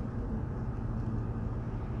constant.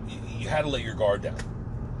 You had to let your guard down.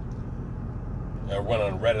 I went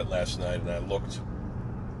on Reddit last night and I looked.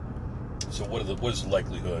 So what is the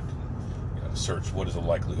likelihood? Search what is the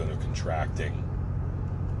likelihood of contracting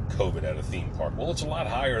COVID at a theme park? Well, it's a lot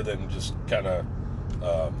higher than just kind of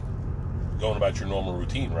going about your normal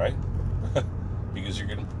routine, right? Because you're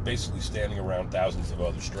going to basically standing around thousands of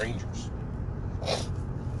other strangers.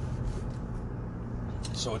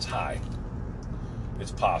 So it's high.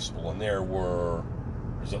 It's possible, and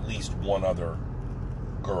there's at least one other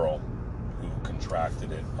girl who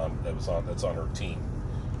contracted it that's on her team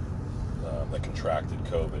that contracted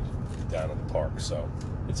COVID down in the park. So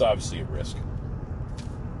it's obviously a risk.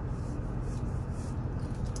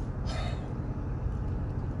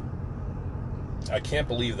 I can't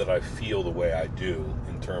believe that I feel the way I do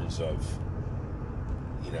in terms of,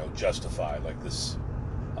 justify like this.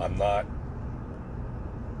 I'm not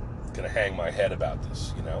going to hang my head about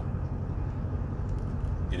this,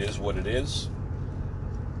 It is what it is.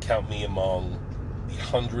 Count me among the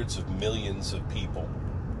hundreds of millions of people.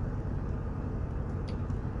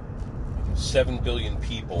 7 billion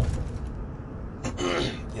people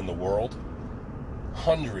in the world.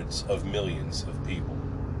 Hundreds of millions of people.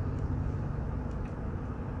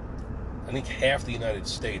 I think half the United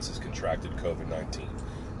States has contracted COVID-19.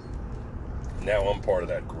 Now I'm part of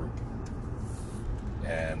that group.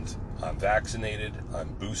 And I'm vaccinated,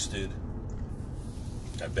 I'm boosted,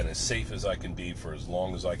 I've been as safe as I can be for as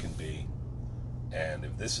long as I can be. And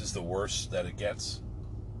if this is the worst that it gets,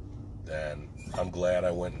 then I'm glad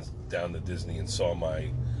I went down to Disney and saw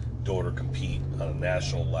my daughter compete on a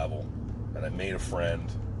national level. And I made a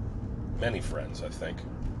friend, many friends, I think,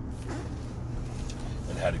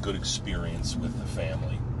 and had a good experience with the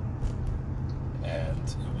family. And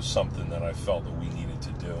it was something that I felt that we needed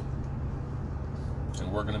to do.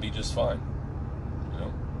 And we're going to be just fine.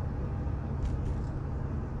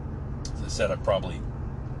 As I said, I probably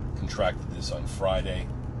contracted this on Friday.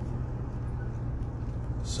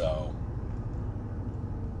 So,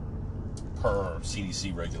 per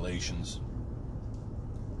CDC regulations,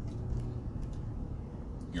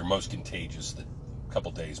 you're most contagious a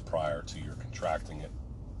couple days prior to your contracting it.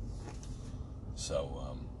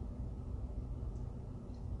 So,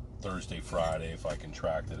 Thursday, Friday, if I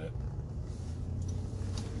contracted it,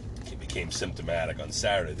 it became symptomatic on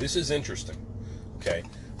Saturday. This is interesting, okay?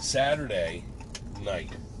 Saturday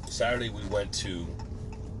night, we went to,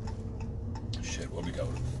 shit. Where we go?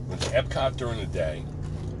 Went to Epcot during the day,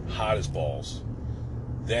 hot as balls.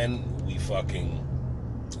 Then we fucking,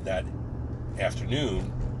 that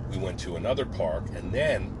afternoon, we went to another park, and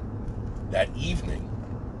then that evening,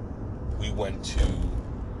 we went to,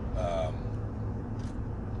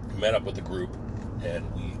 met up with the group,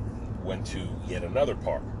 and we went to yet another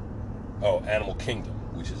park. Oh, Animal Kingdom,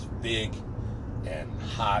 which is big and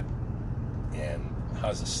hot and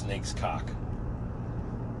has a snake's cock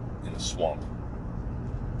in a swamp.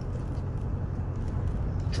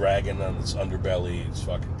 Dragging on its underbelly, it's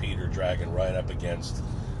fucking Peter dragging right up against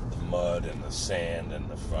the mud and the sand and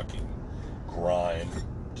the fucking grime.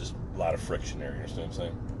 Just a lot of friction there, you understand what I'm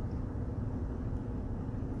saying?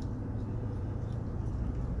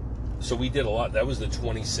 So we did a lot. That was the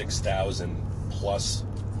 26,000 plus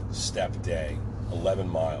step day, 11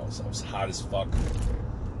 miles. I was hot as fuck.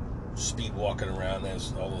 Speed walking around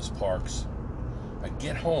all those parks. I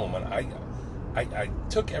get home and I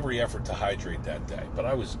took every effort to hydrate that day, but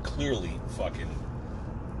I was clearly fucking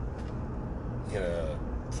in a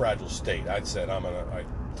fragile state. I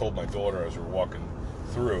told my daughter as we were walking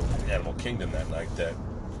through Animal Kingdom that night that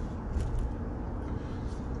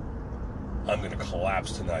I'm going to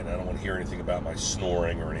collapse tonight, and I don't want to hear anything about my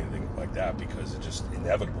snoring or anything like that because it's just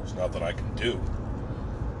inevitable. There's nothing I can do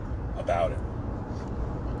about it.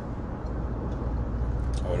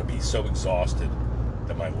 I want to be so exhausted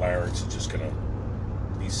that my larynx is just going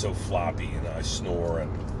to be so floppy, and I snore,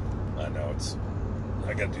 and I know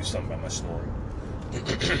I got to do something about my snoring.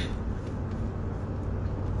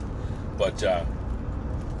 But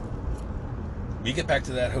we get back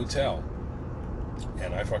to that hotel,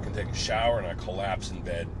 and I fucking take a shower, and I collapse in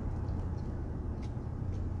bed.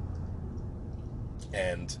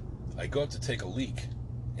 And I go up to take a leak,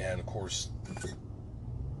 and of course,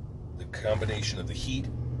 the combination of the heat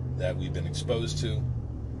that we've been exposed to,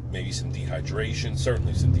 maybe some dehydration,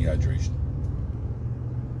 certainly some dehydration,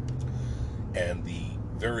 and the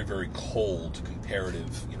very, very cold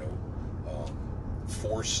comparative,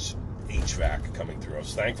 forced HVAC coming through. I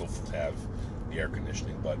was thankful to have the air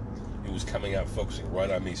conditioning, but it was coming out, focusing right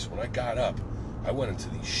on me. So when I got up, I went into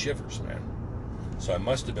these shivers, man. So I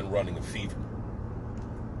must have been running a fever.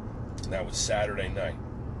 And that was Saturday night.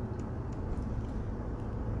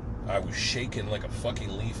 I was shaking like a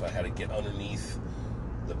fucking leaf. I had to get underneath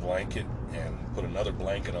the blanket and put another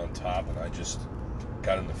blanket on top, and I just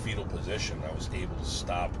got in the fetal position. I was able to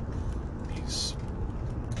stop these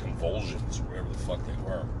convulsions, whatever the fuck they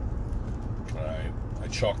were. And I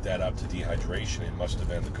chalked that up to dehydration. It must have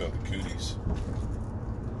been the COVID cooties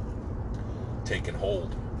taking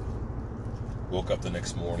hold. Woke up the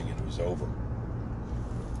next morning and it was over.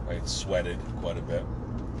 I had sweated quite a bit,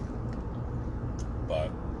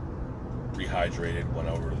 but rehydrated, went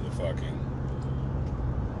over to the fucking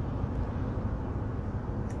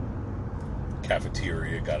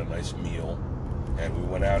cafeteria, got a nice meal, and we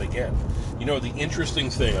went out again. The interesting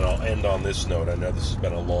thing, and I'll end on this note, I know this has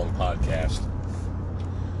been a long podcast,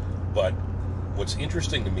 but what's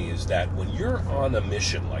interesting to me is that when you're on a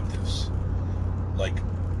mission like this, like,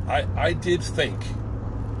 I did think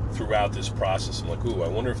throughout this process, I'm like, ooh, I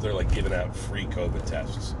wonder if they're like giving out free COVID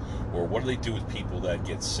tests, or what do they do with people that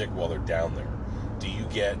get sick while they're down there? Do you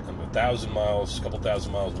get, I'm 1,000 miles, a couple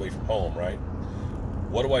thousand miles away from home, right?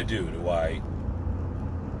 What do I do?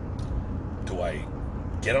 Do I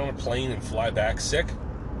get on a plane and fly back sick?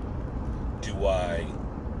 Do I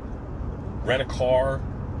rent a car,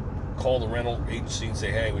 call the rental agency and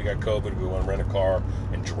say, hey, we got COVID, we want to rent a car,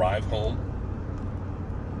 and drive home?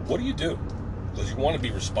 What do you do? Because you want to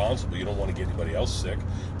be responsible, you don't want to get anybody else sick,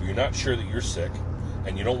 but you're not sure that you're sick,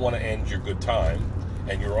 and you don't want to end your good time,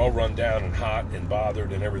 and you're all run down and hot and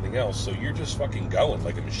bothered and everything else, so you're just fucking going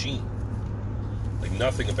like a machine. Like,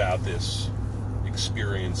 nothing about this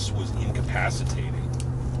experience was incapacitating,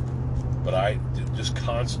 but I just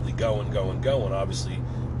constantly going. Obviously,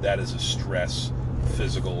 that is a stress,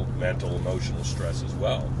 physical, mental, emotional stress as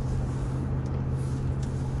well.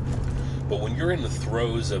 But when you're in the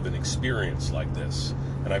throes of an experience like this,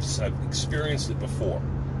 and I've experienced it before,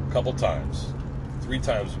 a couple times, 3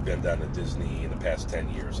 times we've been down to Disney in the past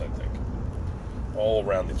 10 years, I think, all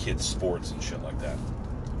around the kids' sports and shit like that.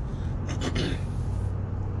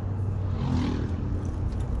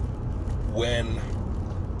 When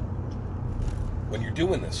you're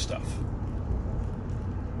doing this stuff,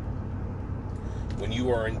 when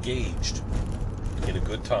you are engaged in a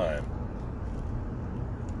good time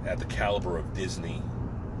at the caliber of Disney,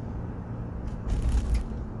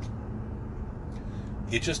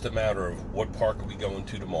 it's just a matter of what park are we going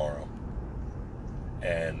to tomorrow,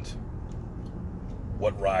 and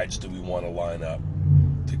what rides do we want to line up,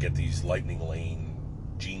 to get these lightning lane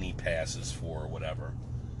genie passes for whatever,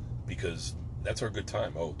 because that's our good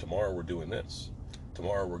time. Oh, tomorrow we're doing this.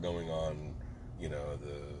 Tomorrow we're going on, we're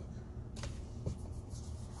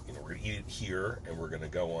going to eat it here, and we're going to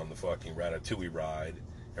go on the fucking Ratatouille ride,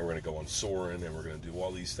 and we're going to go on Soarin', and we're going to do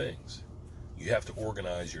all these things. You have to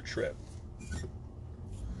organize your trip.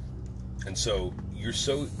 And so you're in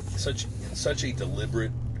such a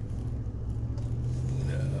deliberate,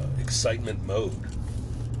 excitement mode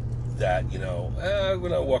that,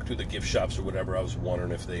 when I walked through the gift shops or whatever, I was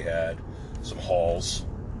wondering if they had some hauls,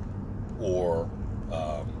 or,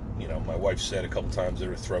 my wife said a couple times that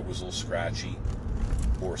her throat was a little scratchy,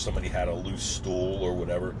 or somebody had a loose stool or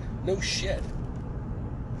whatever. No shit.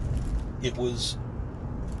 It was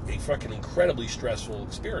a fucking incredibly stressful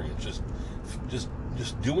experience. Just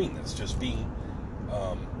doing this, just being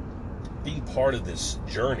part of this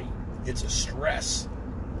journey. It's a stress.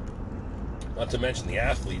 Not to mention the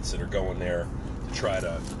athletes that are going there to try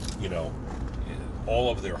to,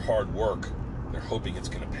 all of their hard work. They're hoping it's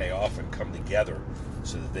going to pay off and come together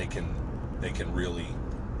so that they can really,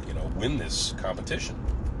 win this competition,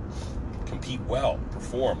 compete well,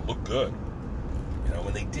 perform, look good,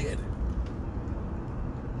 and they did.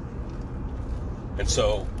 And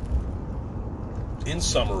so, in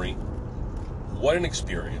summary, what an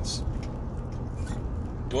experience.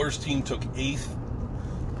 Daughter's team took 8th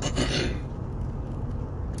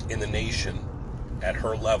in the nation at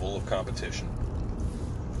her level of competition.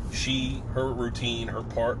 Her routine, her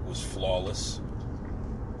part was flawless.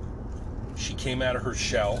 She came out of her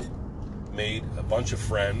shell, made a bunch of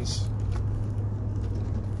friends,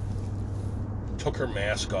 took her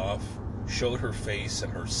mask off, showed her face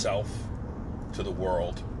and herself to the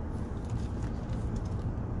world.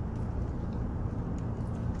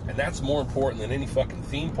 And that's more important than any fucking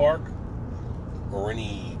theme park or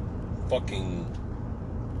any fucking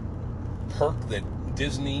perk that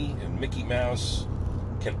Disney and Mickey Mouse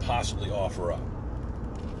can possibly offer up.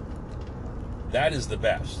 That is the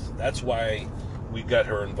best. That's why we got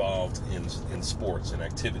her involved in sports and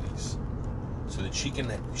activities, so that she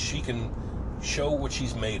can show what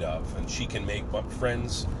she's made of, and she can make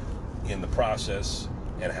friends in the process,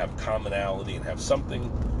 and have commonality, and have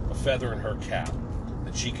a feather in her cap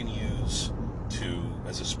that she can use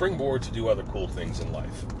as a springboard to do other cool things in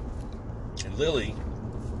life. And Lily,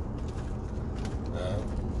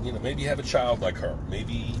 maybe you have a child like her.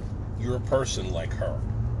 Maybe you're a person like her.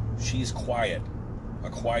 She's quiet, a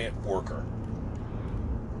quiet worker.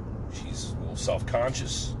 She's a little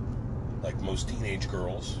self-conscious, like most teenage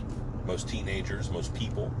girls, most teenagers, most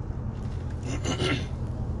people.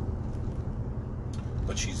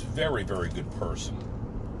 But she's a very, very good person.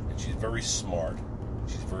 And she's very smart.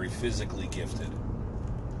 She's very physically gifted.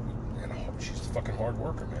 And she's a fucking hard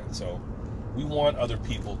worker, man. So we want other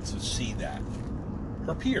people to see that.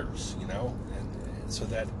 Her peers, and so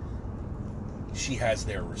that she has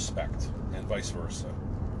their respect, and vice versa.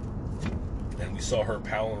 And we saw her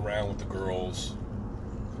palling around with the girls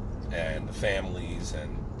and the families,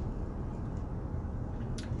 and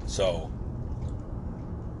so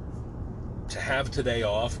to have today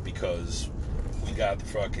off because we got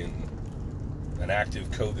an active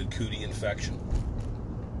COVID cootie infection,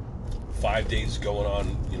 5 days going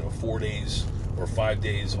on, 4 days or 5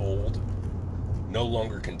 days old, no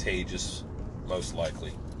longer contagious, most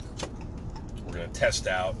likely. We're going to test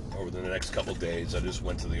out over the next couple days. I just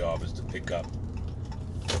went to the office to pick up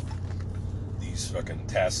these fucking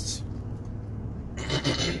tests.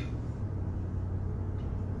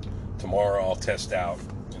 Tomorrow I'll test out,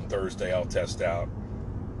 and Thursday I'll test out.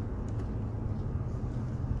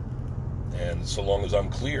 And so long as I'm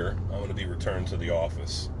clear, I'm going to be returned to the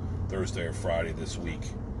office Thursday or Friday this week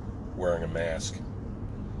wearing a mask.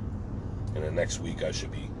 And then next week I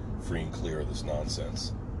should be free and clear of this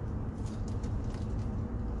nonsense.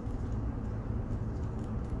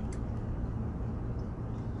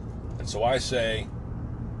 And so I say,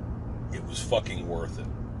 it was fucking worth it.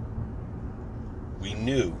 We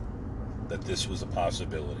knew that this was a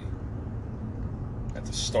possibility. At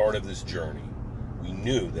the start of this journey, we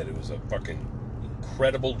knew that it was a fucking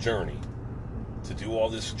incredible journey to do all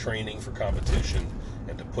this training for competition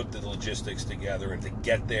and to put the logistics together and to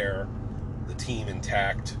get there, the team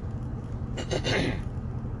intact.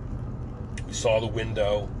 We saw the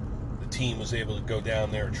window. The team was able to go down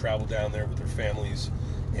there, travel down there with their families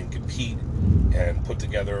and compete and put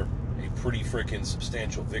together a pretty freaking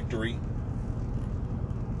substantial victory.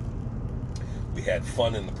 We had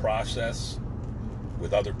fun in the process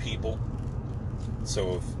with other people.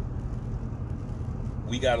 So if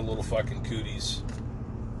we got a little fucking cooties,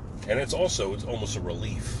 and it's almost a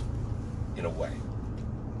relief in a way.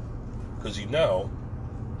 Because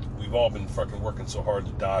we've all been fucking working so hard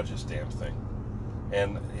to dodge this damn thing.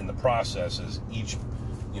 And in the process, as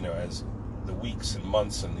the weeks and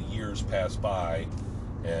months and the years pass by,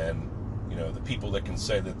 and, the people that can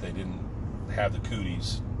say that they didn't have the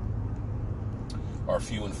cooties are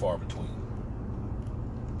few and far between.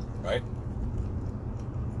 Right?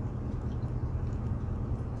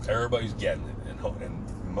 Everybody's getting it. And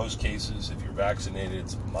in most cases, if you're vaccinated,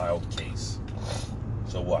 it's a mild case.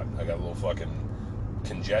 So what? I got a little fucking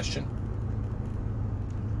congestion.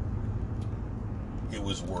 It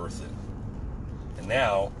was worth it. And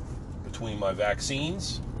now, between my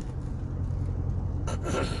vaccines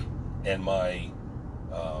and my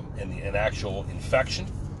and actual infection,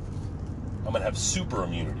 I'm gonna have super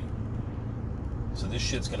immunity. So this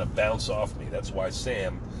shit's gonna bounce off me. That's why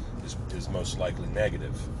Sam is most likely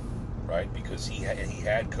negative, right? Because he had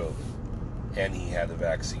COVID and he had the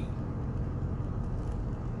vaccine.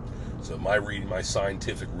 So my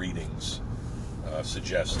scientific readings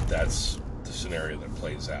suggest that's the scenario that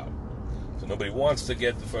plays out. So nobody wants to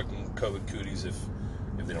get the fucking COVID cooties if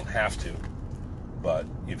they don't have to. But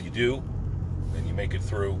if you do, and you make it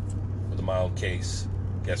through with a mild case,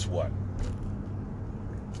 guess what?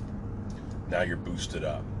 Now you're boosted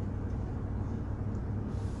up.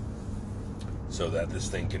 So that this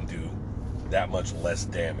thing can do that much less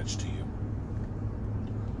damage to you.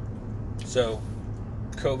 So,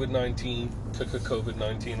 COVID-19, took a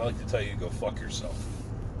COVID-19, I like to tell you, go fuck yourself.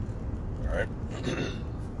 Alright?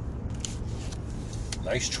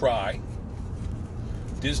 Nice try.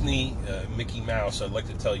 Disney, Mickey Mouse, I'd like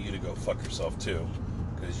to tell you to go fuck yourself too.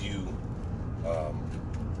 Because you,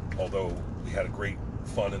 although we had a great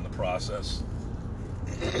fun in the process,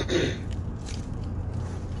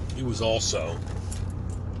 it was also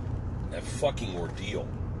a fucking ordeal.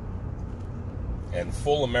 And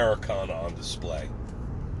full Americana on display.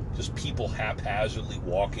 Just people haphazardly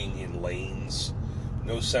walking in lanes.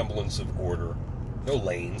 No semblance of order. No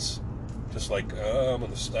lanes. Just like, I'm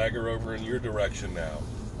going to stagger over in your direction now.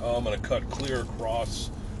 Oh, I'm going to cut clear across.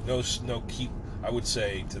 No, I would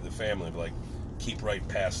say to the family, like, keep right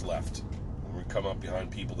past left. When we come up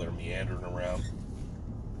behind people that are meandering around.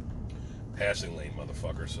 Passing lane,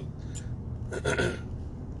 motherfucker. So,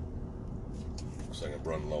 looks like I'm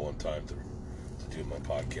running low on time to do my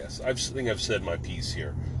podcast. I think I've said my piece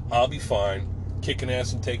here. I'll be fine, kicking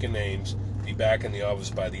ass and taking names, be back in the office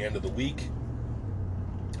by the end of the week,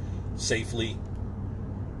 safely,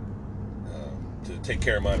 to take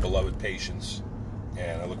care of my beloved patients,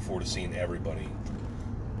 and I look forward to seeing everybody.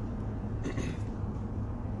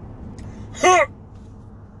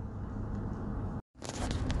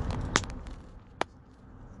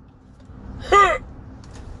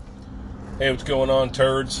 Hey, what's going on,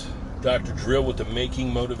 turds? Dr. Drill with the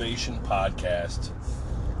Making Motivation Podcast.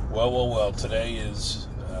 Well, today is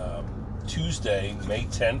Tuesday, May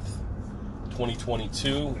 10th,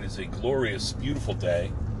 2022. It is a glorious, beautiful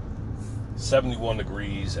day. 71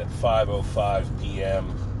 degrees at 5:05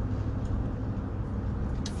 p.m.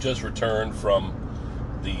 Just returned from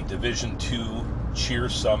the Division II Cheer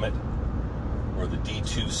Summit, or the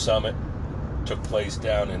D2 Summit. Took place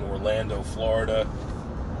down in Orlando, Florida.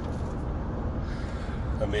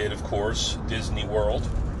 Amid, of course, Disney World,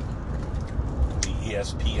 the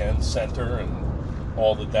ESPN Center, and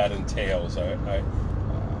all that entails. I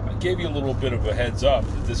gave you a little bit of a heads up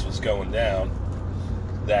that this was going down,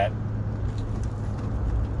 that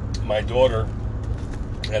my daughter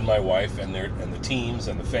and my wife and the teams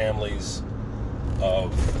and the families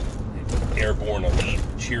of Airborne Elite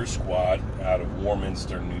Cheer Squad out of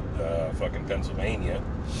Warminster, fucking Pennsylvania,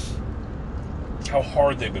 how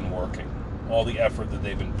hard they've been working. All the effort that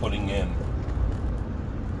they've been putting in,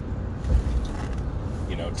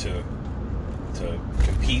 to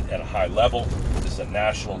compete at a high level. This is a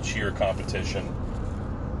national cheer competition,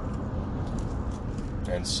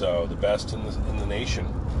 and so the best in the nation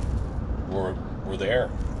were there.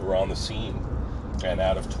 Were on the scene, and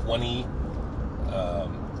out of 20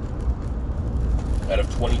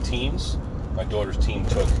 teams, my daughter's team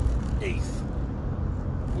took 8th,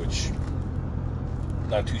 which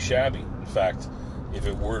not too shabby. In fact, if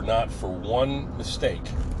it were not for one mistake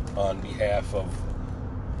on behalf of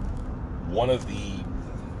one of the,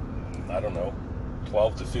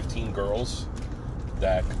 12 to 15 girls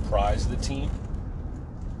that comprised the team,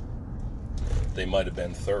 they might have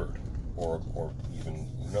been 3rd, or even,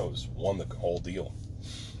 who knows, won the whole deal.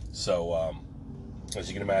 So, as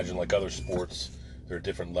you can imagine, like other sports, there are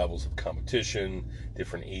different levels of competition,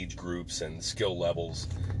 different age groups and skill levels.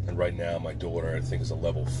 And right now, my daughter, I think, is a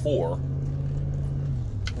level 4.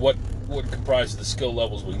 What comprises the skill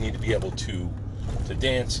levels? We need to be able to to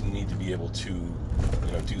dance, you need to be able to,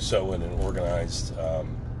 do so in an organized,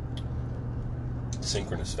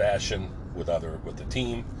 synchronous fashion with the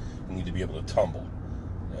team. You need to be able to tumble.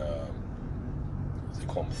 They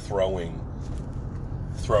call them throwing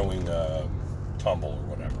tumble or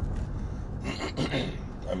whatever.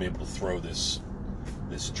 I'm able to throw this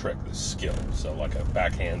trick, this skill. So like a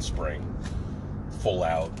back handspring, full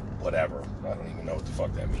out, whatever. I don't even know what the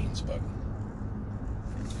fuck that means, but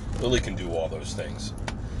Lily can do all those things.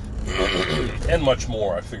 And much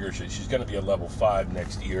more. I figure she's going to be a level 5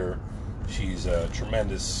 next year. She's a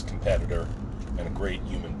tremendous competitor and a great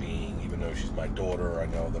human being. Even though she's my daughter, I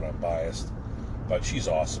know that I'm biased, but she's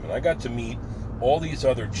awesome. And I got to meet all these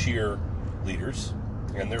other cheer leaders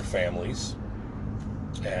and their families,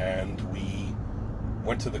 and we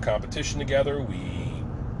went to the competition together. We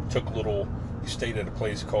stayed at a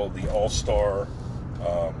place called the All-Star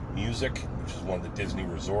Music, which is one of the Disney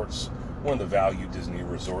resorts, one of the value Disney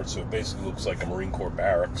resorts. So it basically looks like a Marine Corps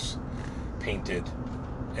barracks, painted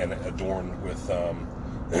and adorned with,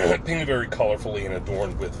 painted very colorfully and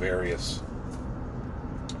adorned with various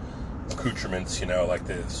accoutrements, like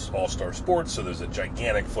this All-Star Sports. So there's a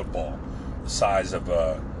gigantic football the size of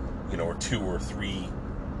a, or 2 or 3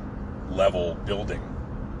 level building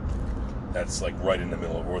that's like right in the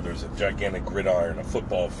middle, or there's a gigantic gridiron, a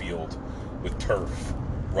football field with turf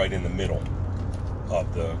right in the middle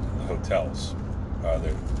of the hotels.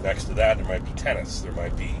 Next to that, there might be tennis, there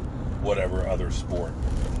might be whatever other sport.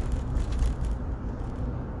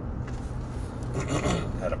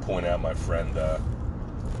 Had to point out my friend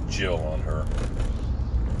Jill on her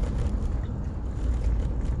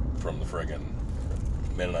from the friggin'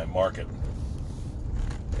 Mennonite Market,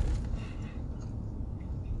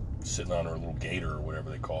 sitting on her little gator or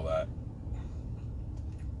whatever they call that,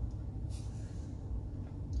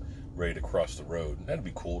 ready to cross the road. And that'd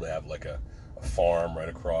be cool to have like a farm right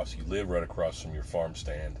across. You live right across from your farm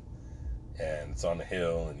stand, and it's on the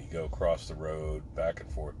hill, and you go across the road back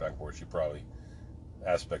and forth. She probably,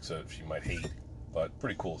 aspects of it she might hate, but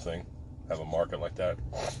pretty cool thing, have a market like that.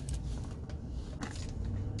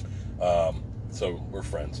 So we're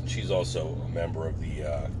friends, and she's also a member of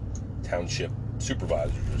the township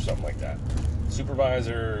supervisors or something like that.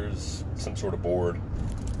 Supervisors, some sort of board.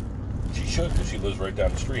 She should, because she lives right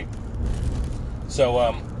down the street. So,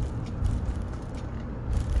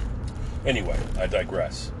 anyway, I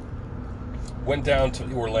digress. Went down to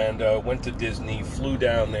Orlando, went to Disney, flew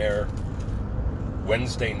down there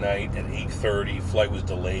Wednesday night at 8:30. Flight was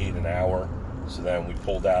delayed an hour. So then we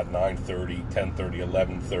pulled out 9:30, 10:30,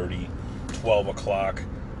 11:30, 12 o'clock.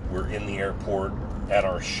 We're in the airport at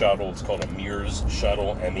our shuttle. It's called a Mears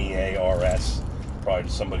shuttle, MEARS, probably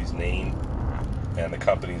somebody's name. And the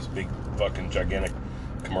company's big fucking gigantic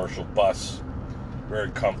commercial bus.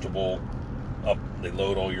 Very comfortable. Up, they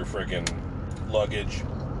load all your friggin' luggage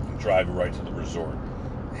and drive you right to the resort.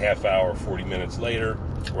 Half hour, 40 minutes later,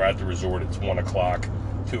 we're at the resort. It's 1 o'clock,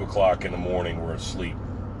 2 o'clock in the morning. We're asleep.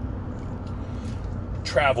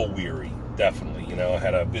 Travel weary, definitely. I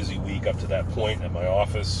had a busy week up to that point at my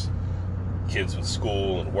office. Kids with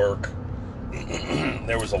school and work.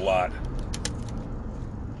 There was a lot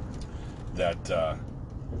that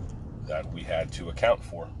we had to account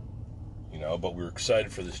for, but we were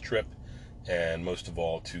excited for this trip, and most of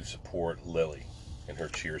all to support Lily and her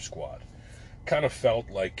cheer squad. Kind of felt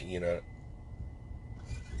like, that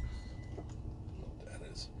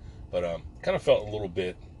is, but kind of felt a little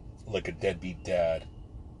bit like a deadbeat dad,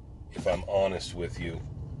 if I'm honest with you,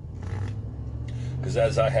 because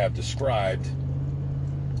as I have described,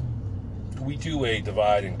 we do a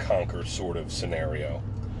divide and conquer sort of scenario,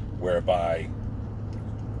 whereby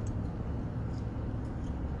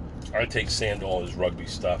I take Sam to all his rugby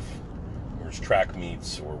stuff, or his track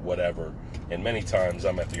meets, or whatever, and many times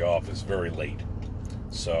I'm at the office very late,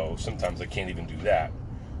 so sometimes I can't even do that,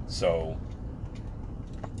 so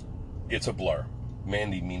it's a blur.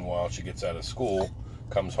 Mandy, meanwhile, she gets out of school,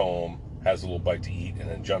 comes home, has a little bite to eat, and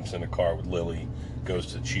then jumps in a car with Lily, goes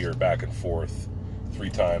to cheer back and forth 3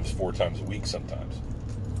 times, 4 times a week sometimes.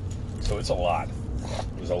 So it's a lot.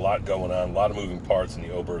 There's a lot going on, a lot of moving parts in the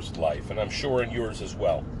Oberst life, and I'm sure in yours as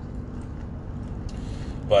well.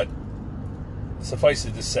 But suffice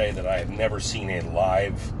it to say that I have never seen a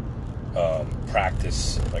live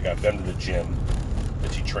practice. Like, I've been to the gym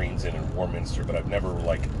that she trains in Warminster, but I've never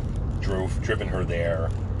driven her there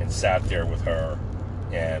and sat there with her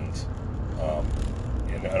and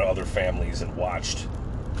other families and watched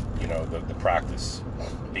the practice,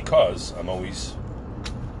 because I'm always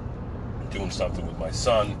doing something with my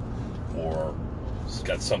son, or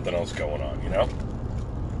got something else going on,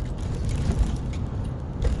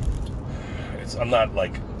 I'm not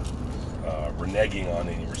like reneging on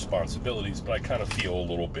any responsibilities, but I kind of feel a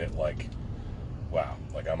little bit like, wow,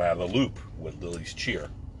 like I'm out of the loop with Lily's cheer.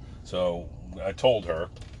 So I told her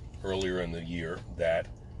earlier in the year that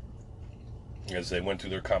as they went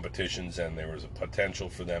through their competitions and there was a potential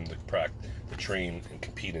for them to train and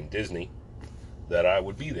compete in Disney, that I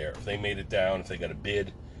would be there. If they made it down, if they got a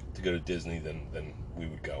bid to go to Disney, then we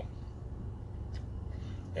would go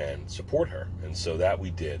and support her. And so that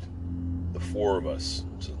we did. The four of us.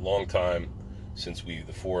 It's a long time since the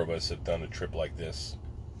four of us have done a trip like this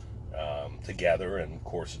together, and of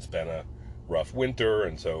course it's been a rough winter,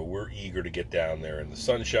 and so we're eager to get down there in the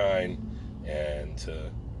sunshine and to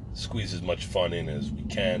squeeze as much fun in as we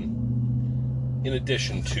can, in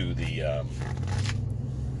addition to the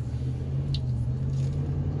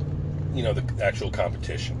the actual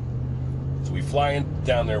competition. So we fly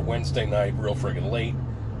down there Wednesday night real friggin' late.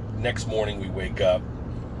 Next morning we wake up.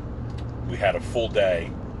 We had a full day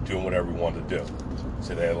doing whatever we wanted to do.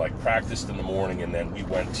 So they like practiced in the morning, and then we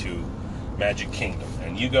went to Magic Kingdom.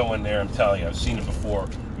 And you go in there, I'm telling you, I've seen it before.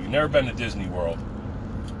 If you've never been to Disney World,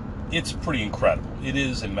 it's pretty incredible. It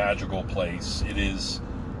is a magical place. It is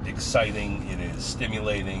exciting. It is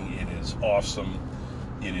stimulating. It is awesome.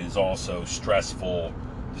 It is also stressful,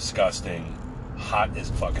 disgusting, hot as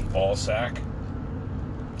fucking ballsack.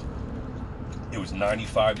 It was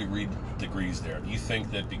 95 degrees there. Do you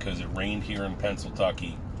think that because it rained here in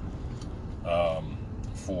Pennsylvania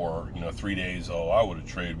for 3 days, I would have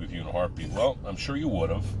traded with you in a heartbeat? Well, I'm sure you would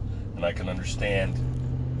have, and I can understand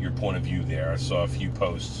your point of view there. I saw a few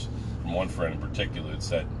posts from one friend in particular that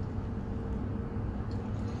said,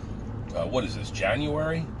 what is this,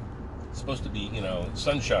 January? It's supposed to be,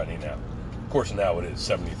 sunshiny now. Of course, now it is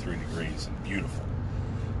 73 degrees and beautiful.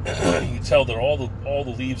 You can tell that all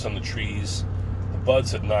the leaves on the trees, the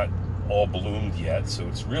buds have not all bloomed yet, so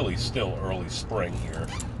it's really still early spring here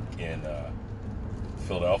in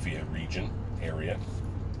Philadelphia area.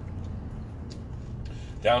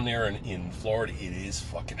 Down there in Florida, it is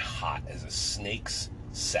fucking hot as a snake's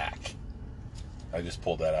sack. I just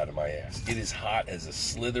pulled that out of my ass. It is hot as a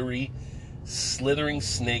slithering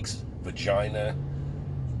snake's vagina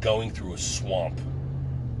going through a swamp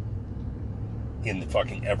in the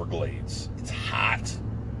fucking Everglades. It's hot.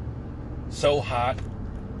 So hot.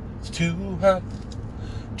 It's too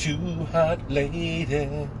hot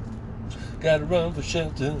lady. Gotta run for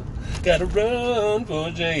shelter. Gotta run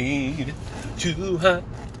for shade. Too hot.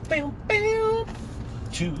 Bam, bam.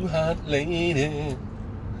 Too hot lady.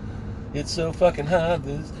 It's so fucking hot.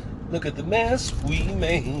 Look at the mess we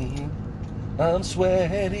made. I'm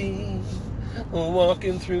sweating.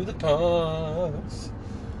 Walking through the parks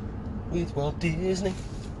with Walt Disney.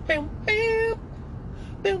 Bam, bam.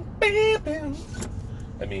 Bam, bam, bam.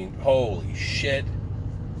 I mean, holy shit.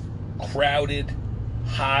 Crowded,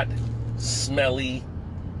 hot, smelly.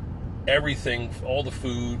 Everything, all the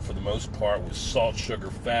food, for the most part, was salt,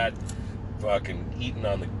 sugar, fat. Fucking eating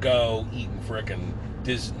on the go. Eating frickin'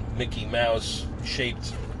 Mickey Mouse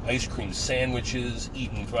shaped ice cream sandwiches.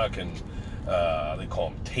 Eating fucking, they call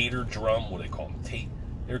them tater drum. What do they call them?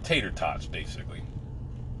 They're tater tots, basically.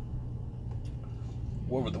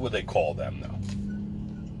 What would they call them, though?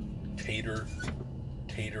 Tater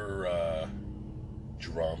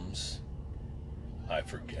drums. I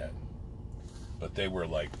forget. But they were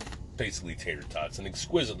like basically tater tots. An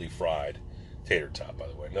exquisitely fried tater tot, by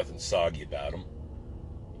the way. Nothing soggy about them.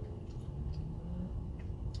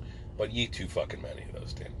 But you eat too fucking many of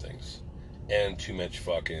those damn things. And too much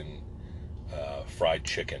fucking fried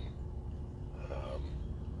chicken.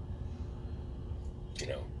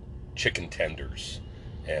 Chicken tenders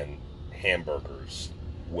and hamburgers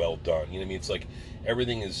well done. You know what I mean? It's like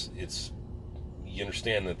everything you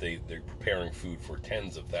understand that they're preparing food for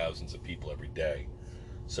tens of thousands of people every day.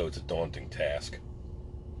 So it's a daunting task.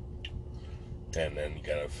 And then you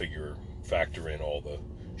gotta factor in all the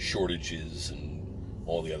shortages and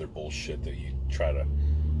all the other bullshit that you try to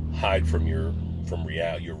hide from your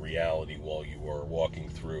reality while you are walking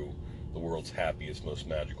through the world's happiest, most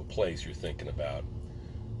magical place. You're thinking about,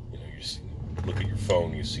 you look at your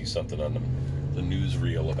phone, you see something on the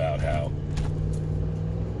newsreel about how,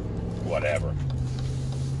 whatever,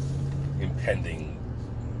 impending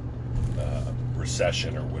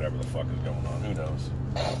recession or whatever the fuck is going on. Who knows?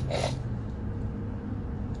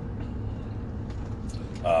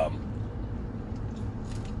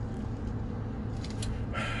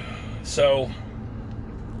 So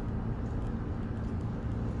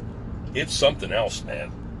it's something else,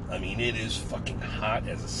 man. I mean, it is fucking hot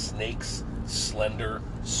as a snake's slender,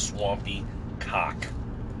 swampy cock.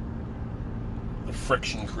 The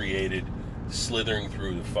friction created slithering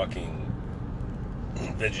through the fucking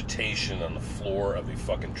vegetation on the floor of a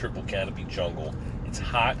fucking triple canopy jungle. It's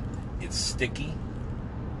hot. It's sticky.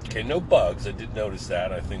 Okay, no bugs. I did notice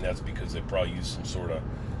that. I think that's because they probably used some sort of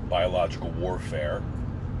biological warfare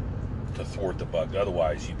to thwart the bug.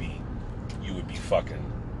 Otherwise, you would be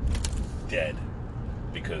fucking dead,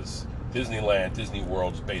 because Disneyland, Disney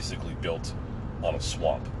World is basically built on a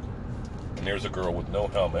swamp. And there's a girl with no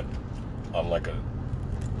helmet on like a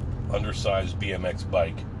undersized BMX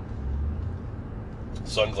bike,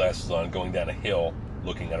 sunglasses on, going down a hill,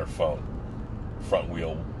 looking at her phone, front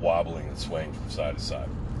wheel wobbling and swaying from side to side.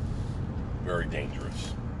 Very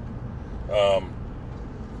dangerous.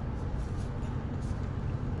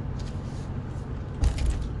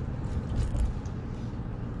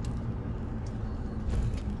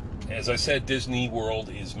 As I said, Disney World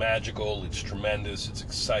is magical. It's tremendous. It's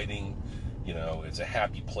exciting. You know, it's a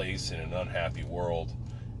happy place in an unhappy world.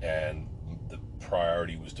 And the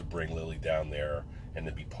priority was to bring Lily down there and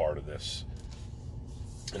to be part of this.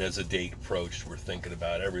 And as the date approached, we're thinking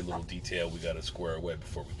about every little detail we got to square away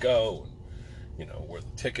before we go. And, you know, where the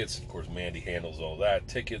tickets, of course, Mandy handles all that.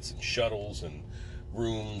 Tickets and shuttles and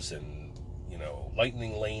rooms and, you know,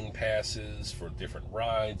 lightning lane passes for different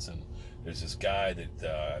rides. And there's this guy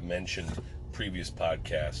that I mentioned previous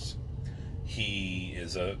podcasts. He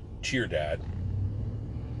is a cheer dad.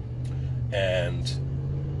 And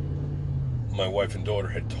my wife and daughter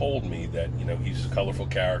had told me that, you know, he's a colorful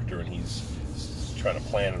character and he's trying to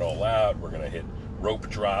plan it all out. We're going to hit rope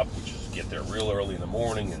drop, which is get there real early in the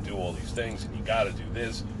morning and do all these things, and you got to do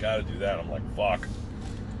this, you got to do that. I'm like, fuck.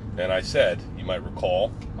 And I said, you might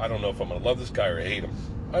recall, I don't know if I'm going to love this guy or hate him.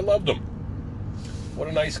 I loved him. What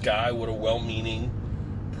a nice guy, what a well-meaning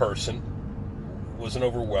person. It wasn't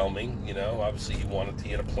overwhelming, you know. Obviously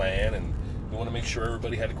he had a plan, and he wanted to make sure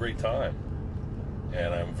everybody had a great time.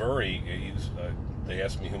 And I'm they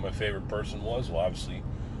asked me who my favorite person was. Well, obviously,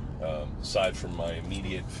 aside from my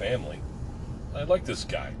immediate family, I like this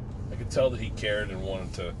guy. I could tell that he cared and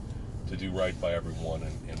wanted to do right by everyone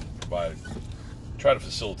and try to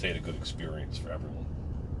facilitate a good experience for everyone.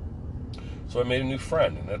 So I made a new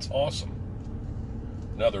friend, and that's awesome.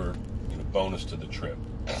 Another bonus to the trip.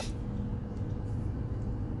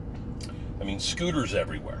 I mean, scooters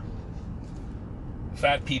everywhere.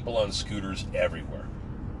 Fat people on scooters everywhere.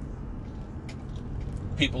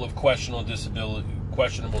 People of questionable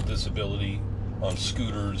disability on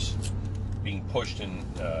scooters, being pushed in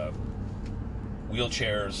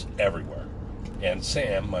wheelchairs everywhere. And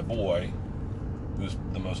Sam, my boy, who's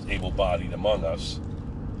the most able-bodied among us,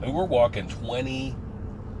 and we're walking 20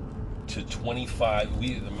 to 25.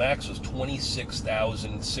 The max was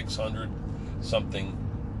 26,600 something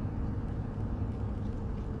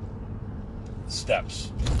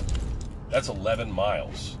steps. That's 11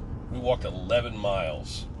 miles. We walked 11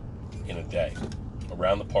 miles in a day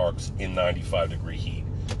around the parks in 95-degree heat,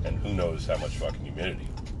 and who knows how much fucking humidity.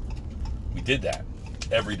 We did that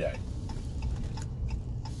every day.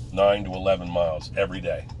 9 to 11 miles every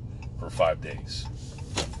day for 5 days.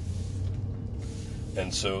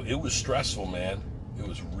 And so it was stressful, man. It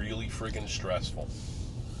was really friggin' stressful.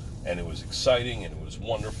 And it was exciting, and it was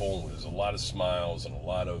wonderful. There was a lot of smiles and a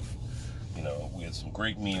lot of, we had some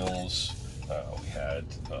great meals. We had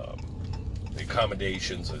the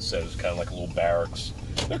accommodations. I said it was kind of like a little barracks.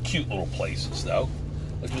 They're cute little places, though.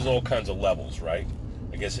 Like, there's all kinds of levels, right?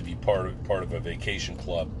 I guess if you're part of a vacation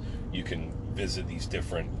club, you can visit these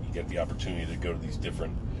different. You get the opportunity to go to these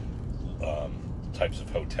different types of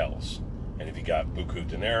hotels. And if you got buku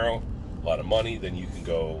dinero, a lot of money, then you can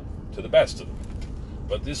go to the best of them.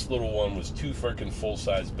 But this little one was 2 freaking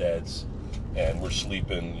full-size beds, and we're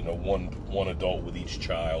sleeping, one adult with each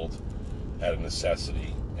child at a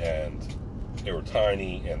necessity. And they were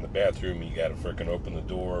tiny, and the bathroom, you got to freaking open the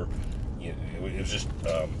door. It was just,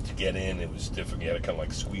 to get in, it was difficult. You had to kind of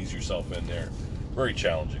like squeeze yourself in there. Very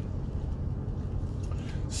challenging.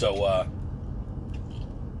 So,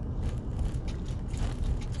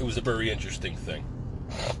 it was a very interesting thing.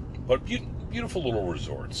 But beautiful little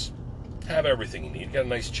resorts. Have everything you need. You got a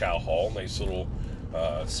nice chow hall, nice little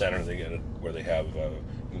center where they have, you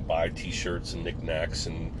can buy t-shirts and knickknacks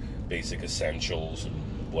and basic essentials and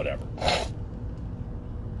whatever.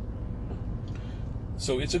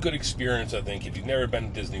 So it's a good experience, I think. If you've never been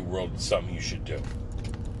to Disney World, it's something you should do.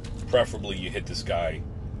 Preferably you hit this guy,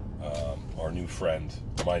 my new friend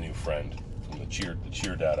from the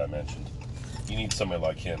cheer dad I mentioned. You need somebody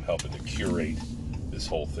like him helping to curate this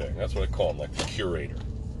whole thing. That's what I call him, like the curator.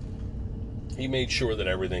 He made sure that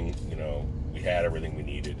everything, we had everything we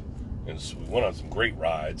needed. And so we went on some great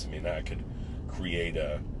rides. I mean, I could create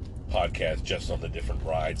a podcast just on the different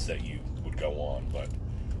rides that you would go on. But,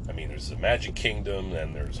 I mean, there's the Magic Kingdom,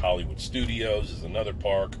 and there's Hollywood Studios, there's another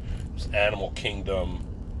park, there's Animal Kingdom,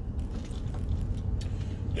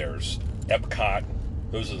 there's Epcot.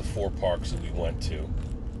 Those are the 4 parks that we went to.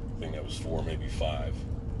 I think that was 4, maybe 5.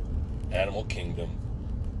 Animal Kingdom,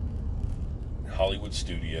 Hollywood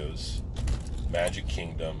Studios, Magic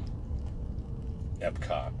Kingdom,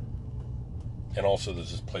 Epcot. And also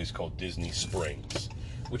there's this place called Disney Springs,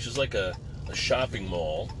 which is like a shopping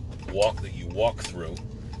mall that you walk through,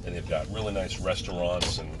 and they've got really nice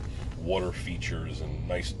restaurants and water features and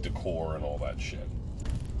nice decor and all that shit.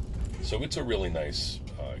 So it's a really nice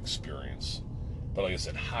experience. But like I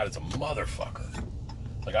said, hot as a motherfucker.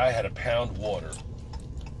 Like, I had to pound water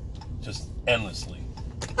just endlessly.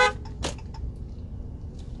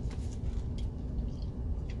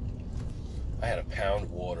 I had to pound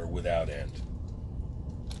water without end.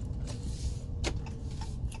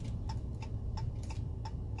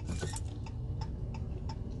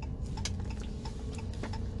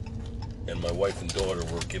 And my wife and daughter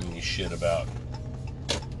were giving me shit about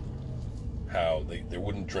how they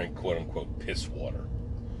wouldn't drink quote-unquote piss water,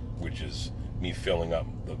 which is me filling up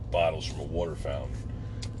the bottles from a water fountain.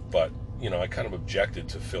 But, you know, I kind of objected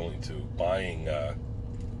to buying,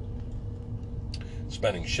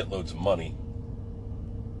 spending shitloads of money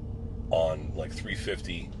on like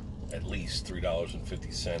 $3.50, at least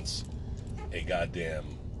 $3.50 a goddamn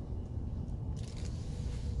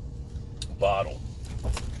bottle.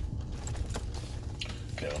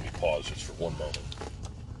 Okay, let me pause just for one moment.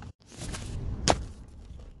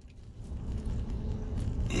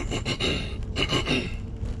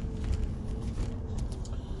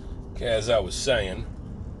 Okay, as I was saying,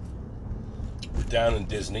 we're down in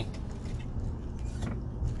Disney.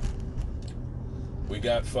 We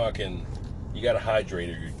got you got to hydrate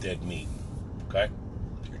or you're dead meat. Okay?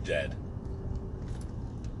 You're dead.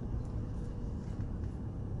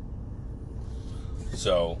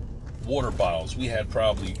 So, water bottles. We had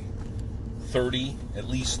probably at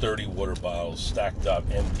least 30 water bottles stacked up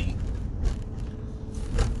empty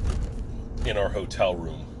in our hotel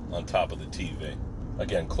room on top of the TV.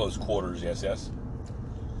 Again, close quarters, yes.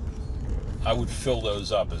 I would fill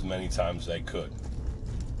those up as many times as I could.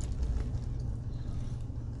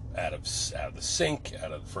 Out of the sink,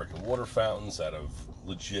 out of freaking water fountains, out of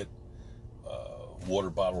legit water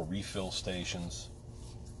bottle refill stations.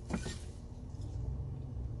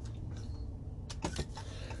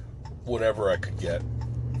 Whatever I could get,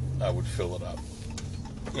 I would fill it up.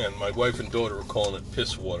 And my wife and daughter were calling it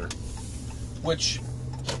piss water, which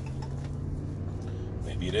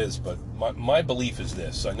maybe it is, but my belief is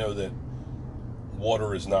this. I know that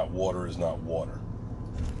water is not water,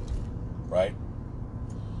 right?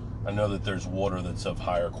 I know that there's water that's of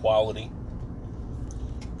higher quality.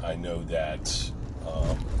 I know that,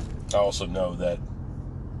 I also know that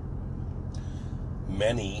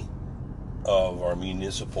many of our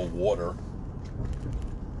municipal water,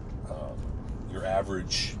 your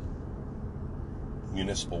average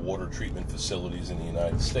municipal water treatment facilities in the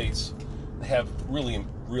United States, have really,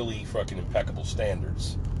 really fucking impeccable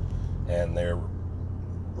standards. And they're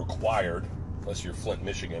required, unless you're Flint,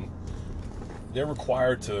 Michigan, they're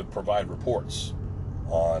required to provide reports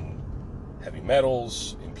on heavy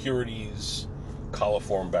metals, impurities,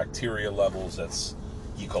 coliform bacteria levels, that's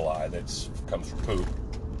E. coli, that comes from poop,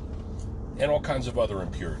 and all kinds of other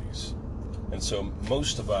impurities. And so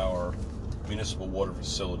most of our municipal water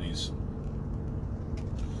facilities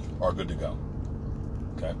are good to go.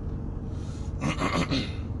 Okay?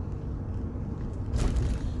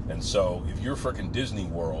 And so if you're frickin' Disney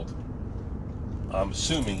World, I'm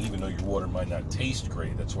assuming, even though your water might not taste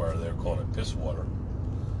great, that's why they're calling it piss water.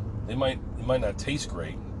 It might not taste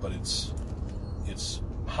great, but it's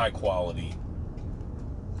high quality,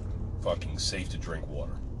 fucking safe to drink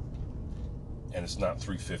water. And it's not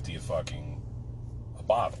 $3.50 a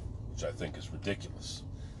bottle, which I think is ridiculous.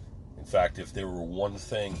 In fact, if there were one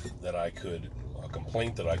thing that a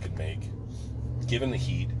complaint that I could make, given the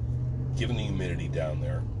heat, given the humidity down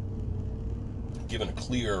there, given a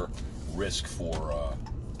clear risk for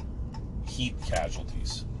heat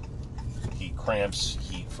casualties, heat cramps,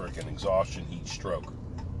 heat freaking exhaustion, heat stroke,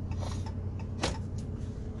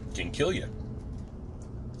 can kill you.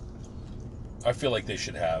 I feel like they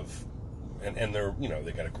should have, and they're,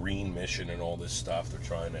 they got a green mission and all this stuff. They're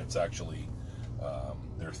trying to, it's actually,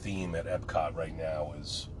 their theme at Epcot right now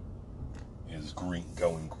is green,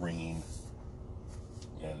 going green,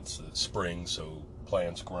 and it's spring, so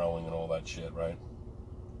plants growing and all that shit, right?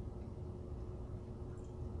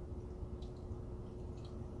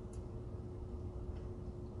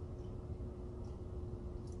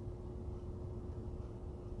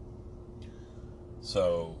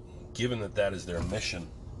 So given that that is their mission,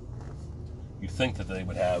 you think that they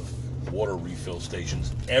would have water refill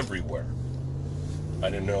stations everywhere. I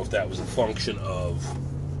didn't know if that was a function of,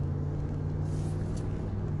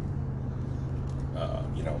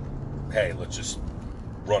 hey, let's just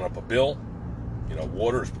run up a bill.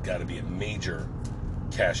 Water's got to be a major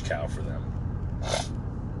cash cow for them.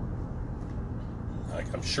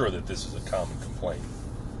 I'm sure that this is a common complaint.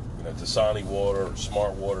 Dasani water or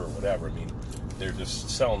Smart Water or whatever. I mean, they're just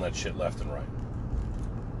selling that shit left and right.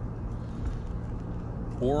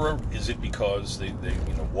 Or is it because they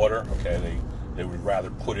water? Okay, they would rather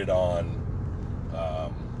put it on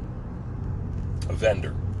a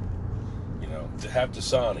vendor. To have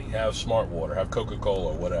Dasani, have Smart Water, have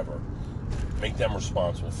Coca-Cola, whatever. Make them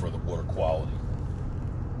responsible for the water quality.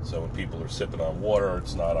 So when people are sipping on water,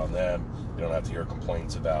 it's not on them. You don't have to hear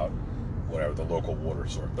complaints about whatever the local water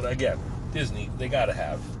source. But again, Disney, they got to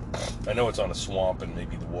have. I know it's on a swamp and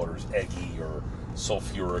maybe the water's eggy or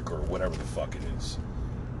sulfuric or whatever the fuck it is.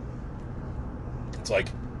 It's like,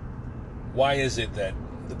 why is it that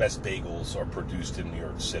the best bagels are produced in New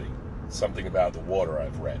York City? Something about the water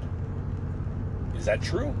I've read. Is that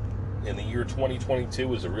true? In the year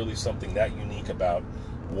 2022, is there really something that unique about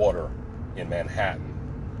water in Manhattan,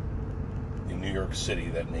 in New York City,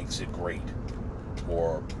 that makes it great?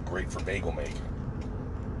 Or great for bagel making?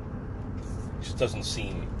 It just doesn't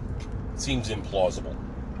seems implausible.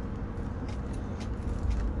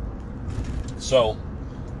 So,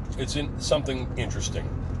 it's something interesting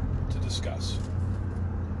to discuss.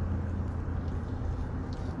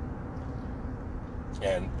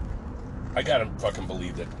 And I gotta fucking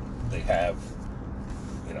believe that they have,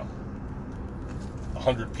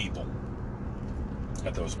 100 people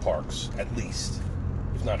at those parks, at least,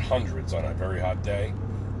 if not hundreds, on a very hot day,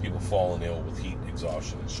 people falling ill with heat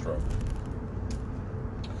exhaustion and stroke.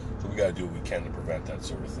 So we gotta do what we can to prevent that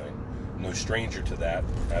sort of thing. No stranger to that,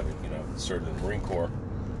 having, served in the Marine Corps.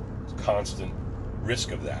 It's a constant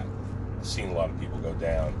risk of that. I've seen a lot of people go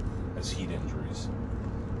down as heat injuries.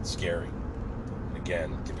 It's scary.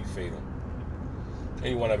 Again, it can be fatal. And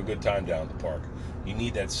you want to have a good time down at the park. You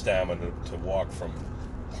need that stamina to walk from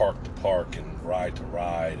park to park and ride to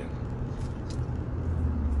ride, and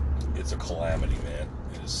it's a calamity, man.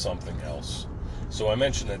 It is something else. So I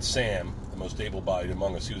mentioned that Sam, the most able-bodied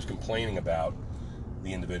among us, he was complaining about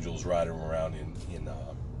the individuals riding around in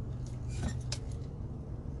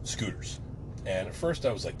scooters. And at first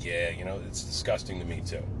I was like, yeah, it's disgusting to me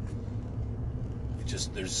too.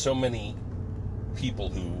 There's so many people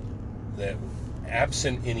that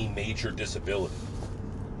absent any major disability,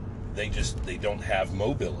 they don't have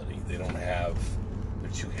mobility. They're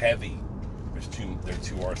too heavy. They're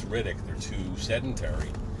too arthritic. They're too sedentary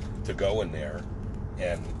to go in there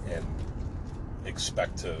and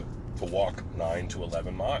expect to walk 9 to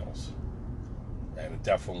 11 miles. And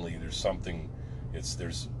definitely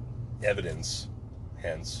there's evidence,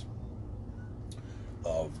 hence,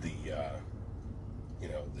 of the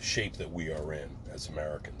shape that we are in as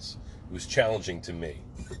Americans. It was challenging to me.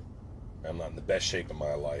 I'm not in the best shape of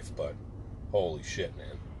my life, but holy shit,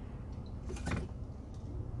 man.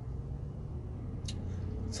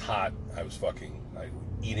 It's hot. I was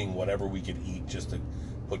eating whatever we could eat just to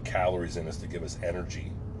put calories in us to give us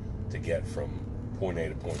energy to get from point A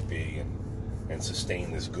to point B and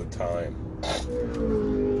sustain this good time.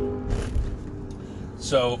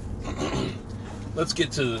 So, let's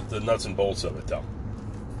get to the nuts and bolts of it, though.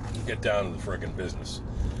 Get down to the friggin' business.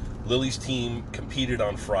 Lily's team competed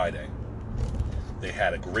on Friday. They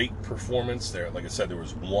had a great performance there. Like I said, there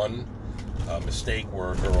was one mistake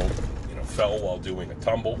where a girl, fell while doing a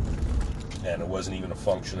tumble, and it wasn't even a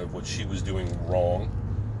function of what she was doing wrong.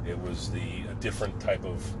 It was a different type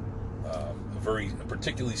of a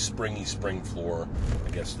particularly springy spring floor,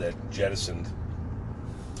 I guess, that jettisoned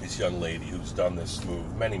this young lady who's done this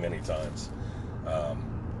move many, many times.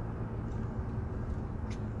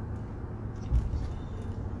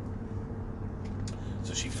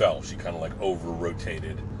 So she fell. She kind of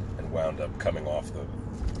over-rotated and wound up coming off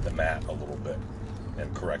the mat a little bit,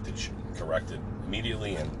 and corrected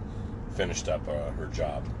immediately and finished up her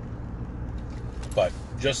job. But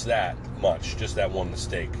just that one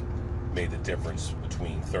mistake made the difference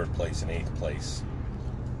between third place and eighth place.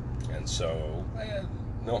 And so,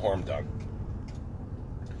 no harm done.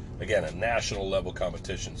 Again, a national level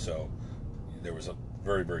competition, so there was a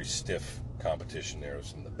very, very stiff competition there. It was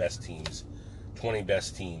some of the best teams, 20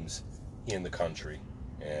 best teams in the country,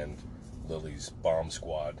 and Lily's bomb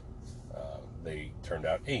squad, they turned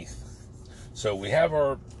out 8th. So we have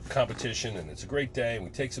our competition, and it's a great day, and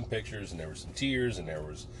we take some pictures, and there were some tears, and there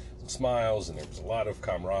was some smiles, and there was a lot of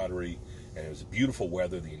camaraderie, And it was beautiful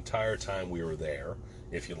weather the entire time we were there,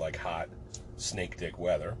 if you like hot snake dick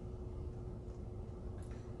weather.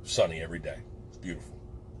 Sunny every day. It's beautiful.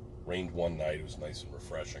 Rained one night. It was nice and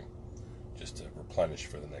refreshing, just to replenish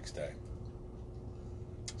for the next day.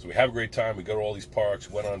 So we have a great time. We go to all these parks.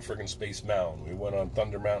 Went on friggin' Space Mountain. We went on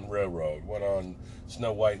Thunder Mountain Railroad. Went on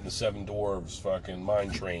Snow White and the Seven Dwarfs fucking mine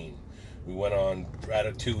train. We went on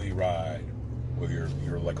Ratatouille ride, where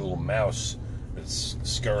you're like a little mouse that's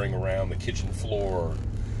scurrying around the kitchen floor.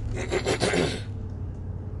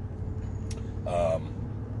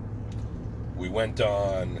 We went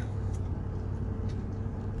on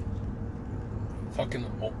fucking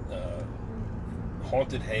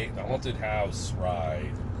haunted house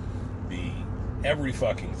ride. Every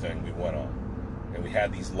fucking thing we went on, and we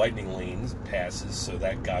had these lightning lanes passes, so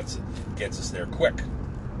that gets us there quick,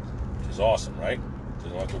 which is awesome, right? So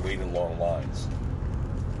you don't have to wait in long lines.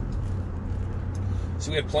 So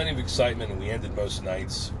we had plenty of excitement, and we ended most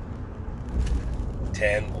nights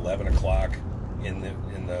 10, 11 o'clock in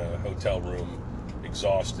the hotel room,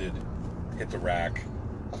 exhausted, hit the rack,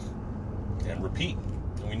 and repeat.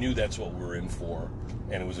 And we knew that's what we were in for,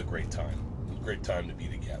 and it was a great time. It was a great time to be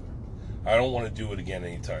together. I don't want to do it again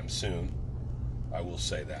anytime soon. I will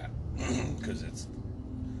say that, because it's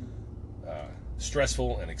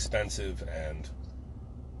stressful and expensive, and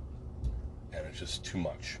it's just too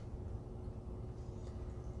much.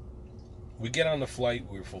 We get on the flight.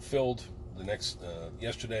 We were fulfilled.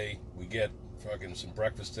 Yesterday, we get fucking some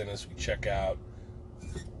breakfast in us. We check out.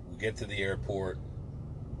 We get to the airport.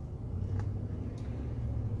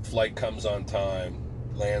 Flight comes on time,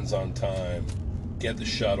 lands on time, get the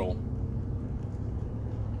shuttle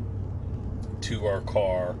to our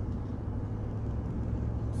car,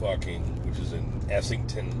 which is in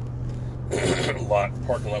Essington.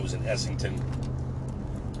 Parking lot was in Essington.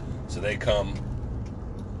 So they come,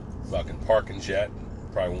 fucking Park and Jet.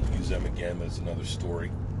 Probably won't use them again, but it's another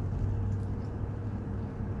story.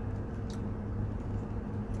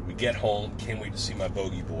 We get home, can't wait to see my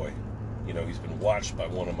bogey boy. You know, he's been watched by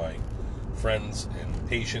one of my friends and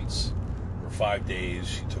patients for 5 days.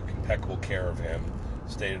 She took impeccable care of him,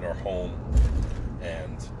 stayed at our home,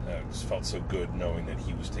 and just felt so good knowing that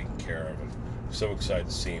he was taken care of. And so excited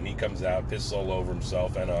to see him. He comes out, pisses all over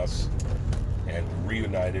himself and us, and we're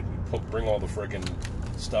reunited. We bring all the friggin'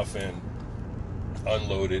 stuff in,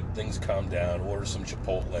 unloaded, things calm down, order some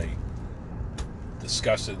Chipotle,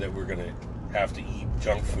 disgusted that we're going to have to eat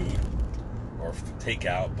junk food or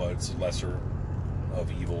takeout, but it's the lesser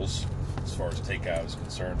of evils as far as takeout is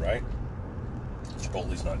concerned, right?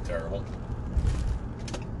 Chipotle's not terrible.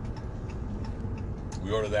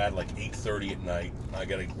 We order that like 8:30 at night. I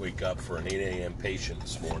got to wake up for an 8 a.m. patient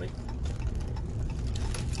this morning.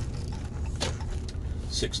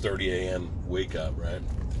 6:30 a.m. wake up, right?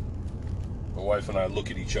 My wife and I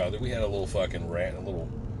look at each other. We had a little fucking rant,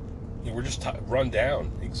 we're just run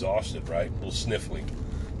down, exhausted, right? A little sniffly.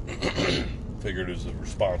 Figured it was a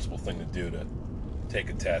responsible thing to do to take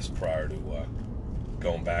a test prior to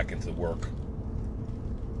going back into work.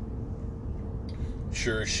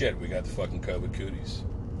 Sure as shit, we got the fucking COVID cooties,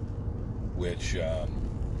 which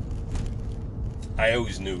I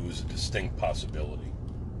always knew was a distinct possibility,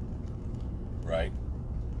 right?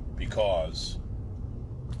 Because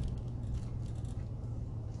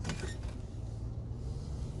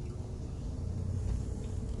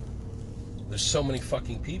there's so many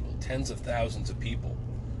fucking people, tens of thousands of people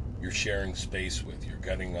you're sharing space with, you're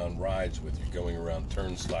getting on rides with, you're going around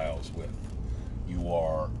turnstiles with, you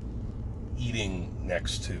are eating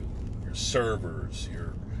next to, your servers,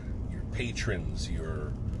 your patrons,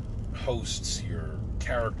 your hosts, your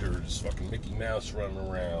characters, fucking Mickey Mouse running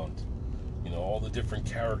around, you know, all the different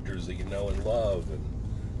characters that you know and love, and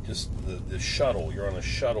just the shuttle. You're on a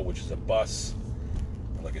shuttle, which is a bus,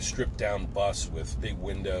 like a stripped down bus with big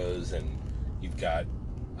windows, and you've got,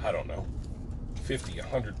 I don't know, 50,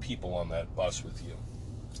 100 people on that bus with you.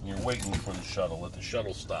 And you're waiting for the shuttle at the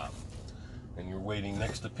shuttle stop. And you're waiting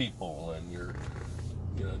next to people, and you're,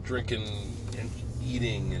 you know, drinking and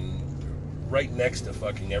eating and right next to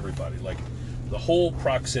fucking everybody. Like, the whole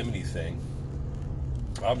proximity thing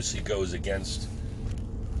obviously goes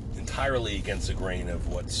entirely against the grain of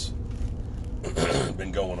what's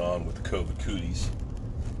been going on with the COVID cooties.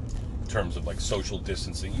 In terms of like social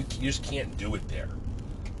distancing, you just can't do it there,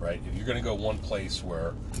 right? If you're going to go one place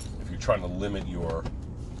where, if you're trying to limit your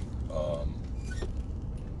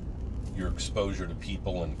exposure to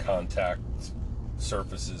people and contact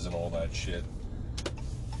surfaces and all that shit,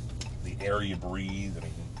 the air you breathe, I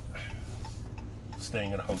mean,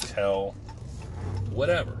 staying in a hotel,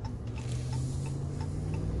 whatever.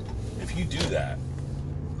 If you do that,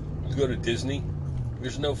 You go to Disney,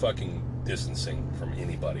 there's no fucking distancing from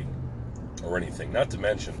anybody or anything. Not to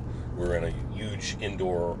mention, we're in a huge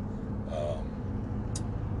indoor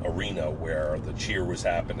arena where the cheer was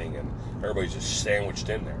happening and everybody's just sandwiched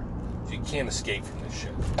in there. So you can't escape from this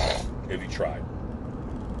shit if you tried.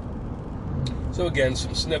 So again,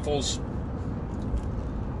 some sniffles,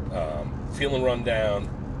 feeling run down,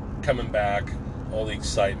 coming back, all the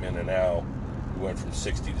excitement, and now we went from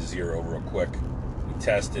 60 to 0 real quick. We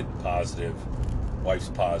tested positive, wife's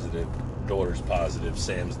positive, daughter's positive,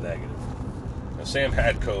 Sam's negative. Now, Sam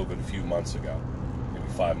had COVID a few months ago, maybe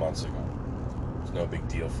 5 months ago. It's no big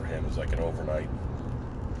deal for him. It was like an overnight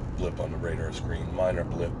blip on the radar screen, minor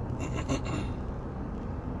blip.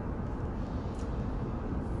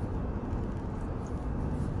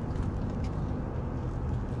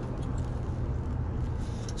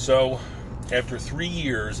 So, after 3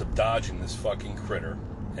 years of dodging this fucking critter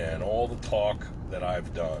and all the talk that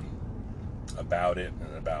I've done about it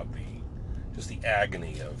and about just the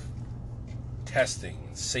agony of testing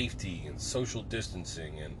and safety and social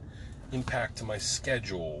distancing and impact to my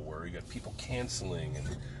schedule, where you got people canceling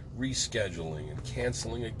and rescheduling and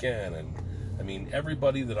canceling again, and I mean,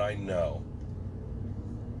 everybody that I know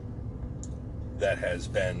that has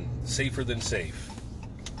been safer than safe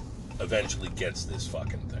eventually gets this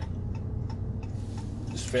fucking thing.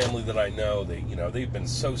 This family that I know, they've been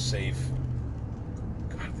so safe.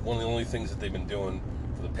 God, one of the only things that they've been doing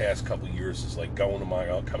for the past couple of years is like coming to my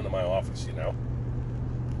office, And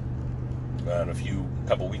a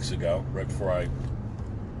couple weeks ago, right before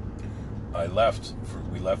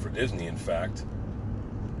we left for Disney. In fact,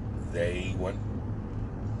 they went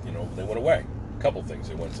away. A couple things.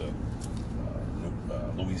 They went to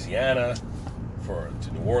Louisiana,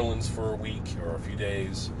 to New Orleans for a week or a few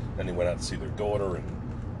days. Then they went out to see their daughter in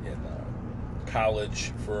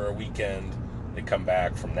college for a weekend. They come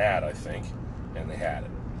back from that, I think, and they had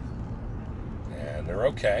it. And they're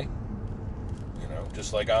okay.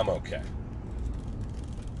 Just like I'm okay.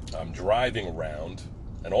 I'm driving around,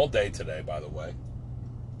 and all day today, by the way,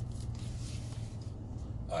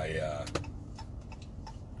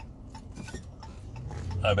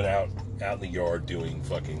 I've been out in the yard doing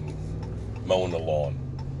fucking mowing the lawn,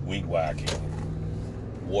 weed whacking,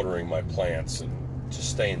 watering my plants, and just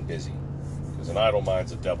staying busy. Because an idle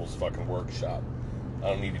mind's a devil's fucking workshop. I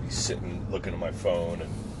don't need to be sitting looking at my phone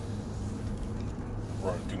and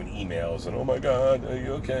doing emails and, oh my God, are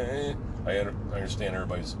you okay? I understand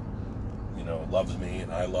everybody's, loves me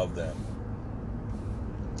and I love them.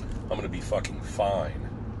 I'm going to be fucking fine.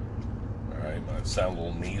 Alright, I sound a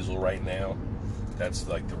little nasal right now. That's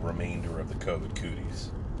like the remainder of the COVID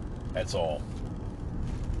cooties. That's all.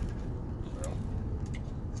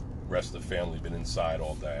 Rest of the family's been inside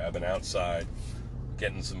all day. I've been outside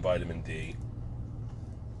getting some vitamin D,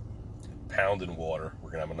 pounding water.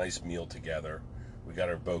 We're going to have a nice meal together. We got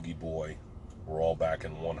our bogey boy. We're all back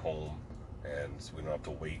in one home, and so we don't have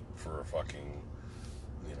to wait for a fucking,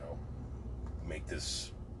 make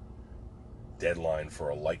this deadline for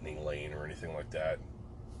a lightning lane or anything like that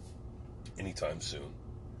anytime soon.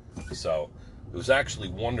 So it was actually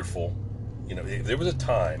wonderful. There was a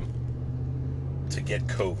time to get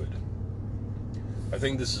COVID. I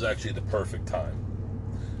think this is actually the perfect time.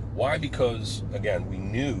 Why? Because, again, we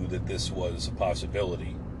knew that this was a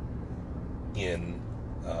possibility in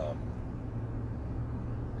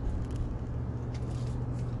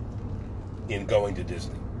going to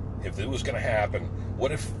Disney. If it was going to happen,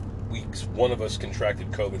 what if one of us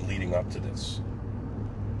contracted COVID leading up to this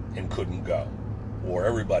and couldn't go? Or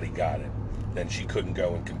everybody got it, then she couldn't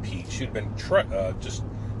go and compete. She'd have been just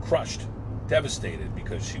crushed, devastated,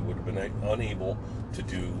 because she would have been unable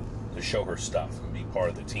to show her stuff and be part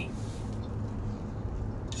of the team.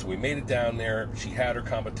 So we made it down there. She had her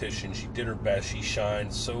competition. She did her best. She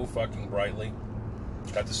shined so fucking brightly.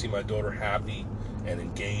 Got to see my daughter happy and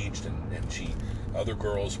engaged, and other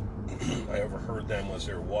girls, I overheard them as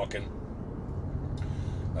they were walking.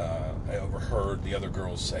 I overheard the other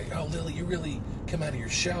girls say, "Oh, Lily, you really come out of your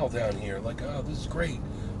shell down here. Like, oh, this is great.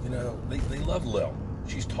 They love Lil.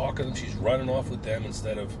 She's talking, she's running off with them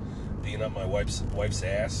instead of being up my wife's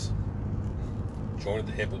ass." Joined at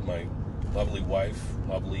the hip with my lovely wife,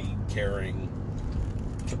 lovely, caring,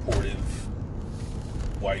 supportive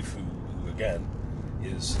wife who again,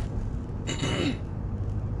 is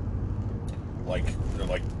they're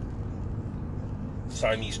like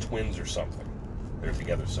Siamese twins or something. They're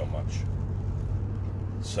together so much.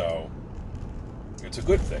 So, it's a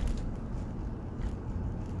good thing.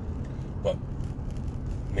 But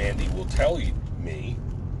Mandy will tell me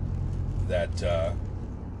that,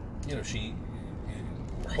 she,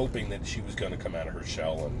 we're hoping that she was going to come out of her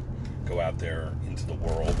shell and go out there into the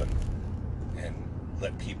world and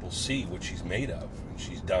let people see what she's made of. And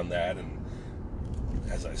she's done that, and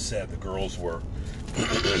as I said, the girls were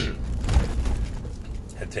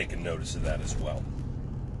had taken notice of that as well.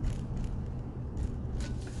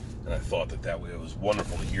 And I thought that it was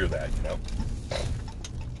wonderful to hear that, you know.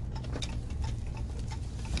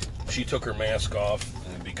 She took her mask off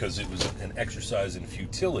because it was an exercise in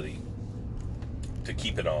futility to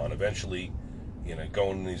keep it on. Eventually, you know,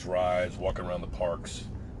 going on these rides, walking around the parks,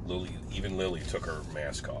 Lily took her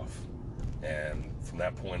mask off. And from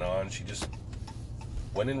that point on, she just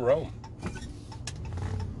went in Rome.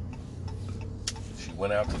 She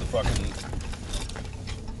went out to the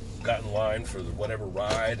got in line for whatever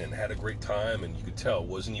ride and had a great time, and you could tell it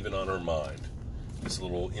wasn't even on her mind. This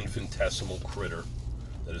little infinitesimal critter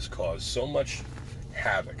that has caused so much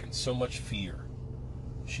havoc and so much fear.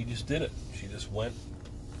 She just did it. She just went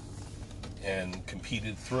and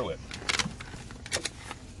competed through it.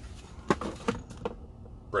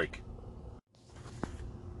 Break.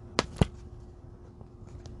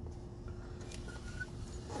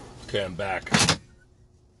 Okay, I'm back.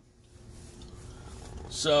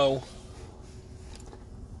 So,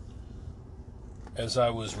 as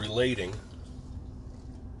I was relating,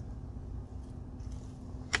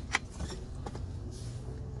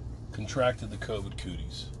 contracted the COVID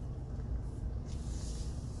cooties.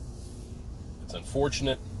 It's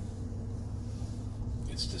unfortunate.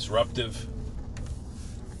 It's disruptive.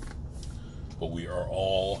 But we are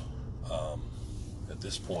all, at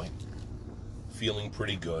this point, feeling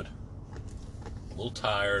pretty good. A little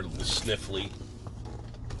tired, a little sniffly.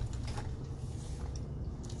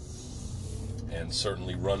 And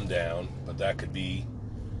certainly run down. But that could be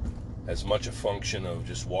as much a function of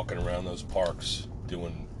just walking around those parks,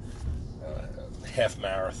 doing half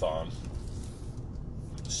marathon,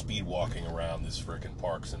 speed walking around these frickin'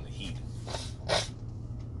 parks in the heat,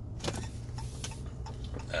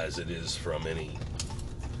 as it is from any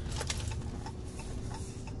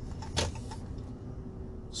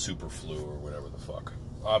super flu or whatever the fuck.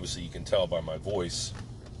 Obviously, you can tell by my voice,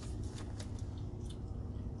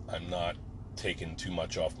 I'm not taking too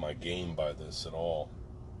much off my game by this at all.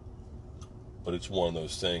 But it's one of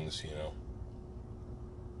those things, you know.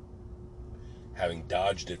 Having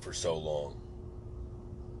dodged it for so long,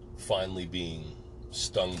 finally being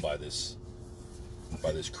stung by this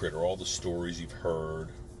critter, all the stories you've heard,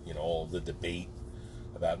 you know, all the debate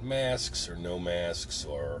about masks or no masks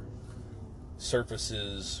or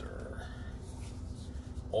surfaces or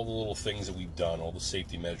all the little things that we've done, all the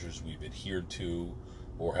safety measures we've adhered to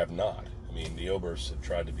or have not. I mean, the Obersts have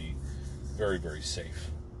tried to be very, very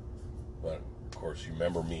safe. But, of course, you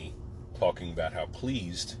remember me talking about how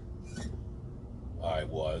pleased I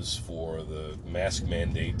was for the mask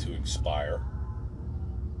mandate to expire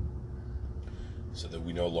so that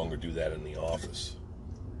we no longer do that in the office.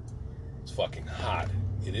 It's fucking hot.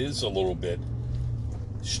 It is a little bit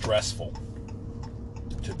stressful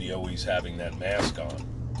to be always having that mask on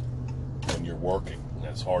when you're working,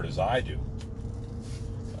 as hard as I do.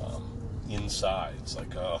 Inside, it's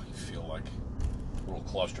like, oh, you feel like a little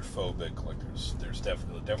claustrophobic, like there's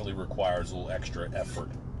definitely requires a little extra effort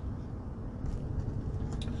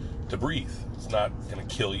to breathe. It's not going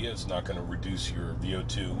to kill you. It's not going to reduce your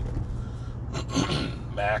VO2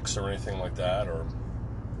 max or anything like that, or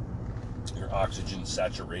your oxygen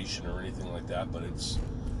saturation or anything like that. But it's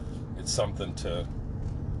something to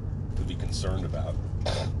be concerned about.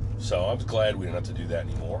 So I'm glad we don't have to do that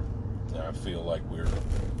anymore. I feel like we're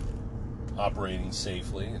operating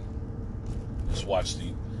safely, and just watch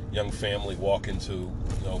the young family walk into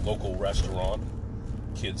local restaurant.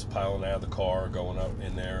 Kids piling out of the car, going up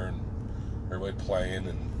in there, and everybody playing,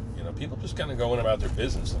 and people just kind of going about their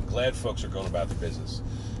business. I'm glad folks are going about their business,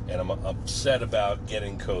 and I'm upset about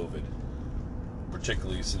getting COVID,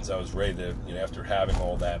 particularly since I was ready to, after having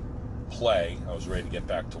all that play, I was ready to get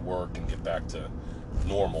back to work and get back to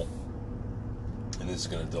normal, and this is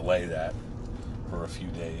going to delay that for a few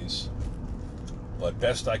days. But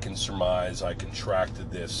best I can surmise, I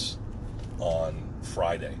contracted this on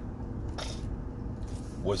Friday.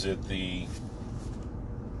 Was it the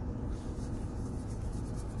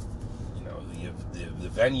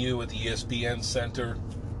venue at the ESPN Center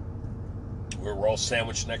where we're all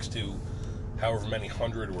sandwiched next to however many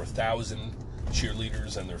 100 or 1,000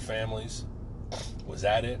 cheerleaders and their families? Was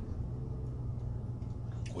that it?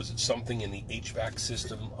 Was it something in the HVAC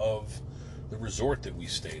system of the resort that we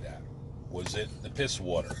stayed at? Was it the piss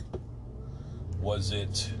water? Was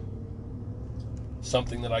it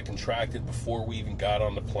something that I contracted before we even got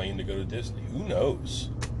on the plane to go to Disney? Who knows?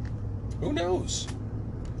 Who knows?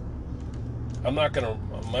 I'm not going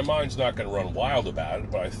to my mind's not going to run wild about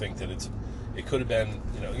it, but I think that it could have been,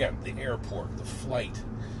 again, the airport, the flight,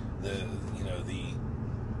 the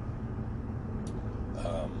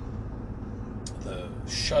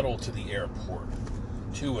shuttle to the airport,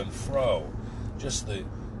 to and fro, just the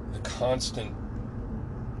constant.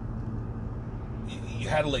 You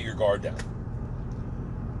had to let your guard down.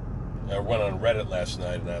 I went on Reddit last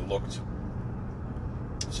night and I looked.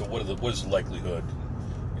 So what is the likelihood?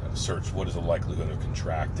 Search what is the likelihood of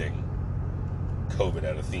contracting COVID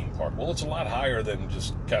at a theme park? Well, it's a lot higher than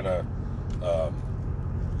just kind of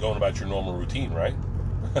going about your normal routine, right?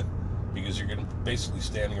 Because you're going to basically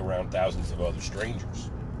standing around thousands of other strangers.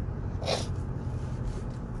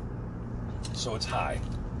 So it's high.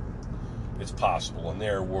 It's possible, and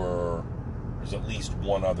there's at least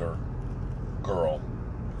one other girl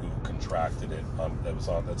who contracted it that's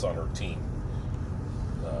on her team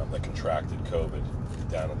that contracted COVID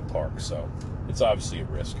down in the park. So it's obviously a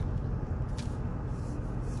risk.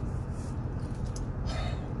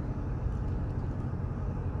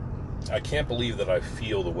 I can't believe that I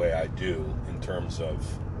feel the way I do in terms of,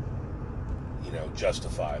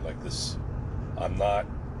 justify like this. I'm not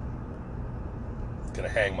going to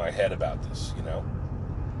hang my head about this,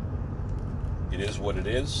 It is what it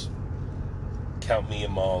is. Count me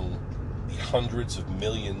among the hundreds of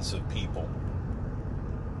millions of people.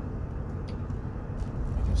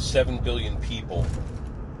 7 billion people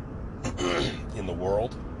in the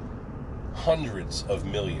world. Hundreds of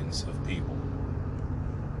millions of people.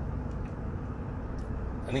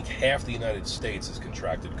 I think half the United States has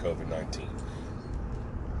contracted COVID-19.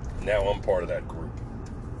 Now I'm part of that group.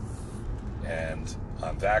 And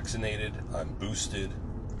I'm vaccinated, I'm boosted,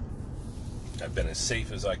 I've been as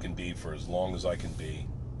safe as I can be for as long as I can be.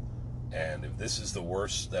 And if this is the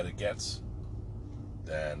worst that it gets,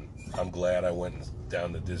 then I'm glad I went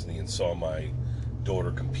down to Disney and saw my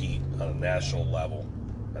daughter compete on a national level.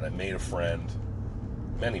 And I made a friend,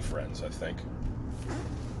 many friends, I think,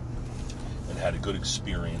 and had a good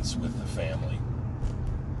experience with the family.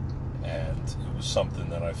 And it was something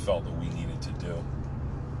that I felt that we needed to do.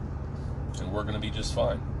 And we're going to be just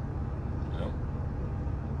fine.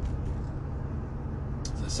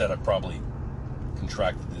 As I said, I probably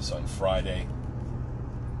contracted this on Friday.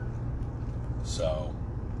 So,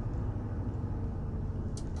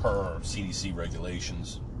 per CDC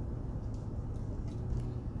regulations,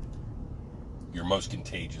 you're most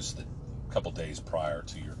contagious the couple days prior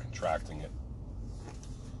to your contracting it.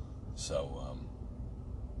 So,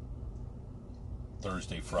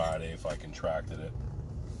 Thursday, Friday, if I contracted it,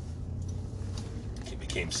 it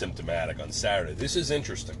became symptomatic on Saturday. This is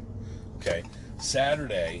interesting, okay?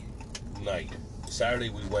 Saturday night, we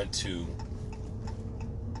went to,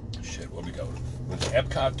 where'd we go? We went to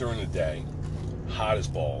Epcot during the day, hot as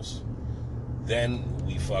balls. Then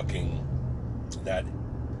that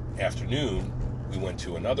afternoon, we went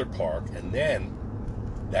to another park, and then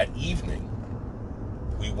that evening,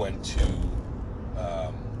 we went to,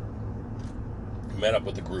 met up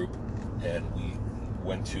with the group, and we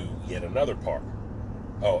went to yet another park.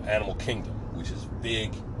 Animal Kingdom, which is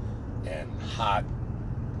big and hot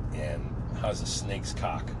and has a snake's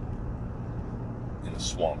cock in a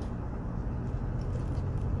swamp.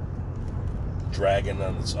 Dragging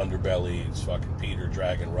on its underbelly, it's fucking Peter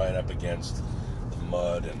dragging right up against the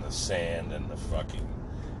mud and the sand and the fucking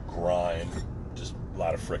grime. Just a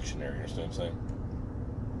lot of friction there, you understand what I'm saying?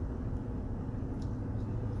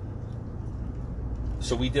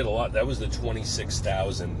 So we did a lot. That was the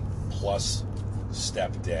 26,000 plus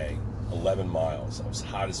step day, 11 miles. I was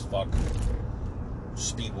hot as fuck.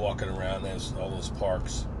 Speed walking around all those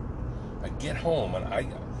parks. I get home and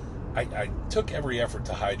I took every effort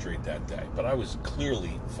to hydrate that day, but I was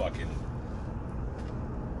clearly fucking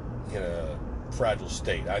in a fragile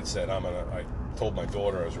state. I told my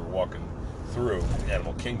daughter as we were walking through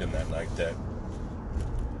Animal Kingdom that night that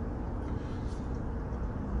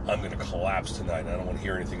I'm going to collapse tonight, and I don't want to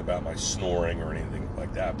hear anything about my snoring or anything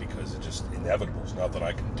like that because it's just inevitable. There's nothing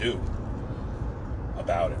I can do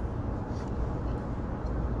about it.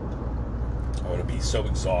 I want to be so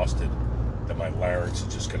exhausted that my larynx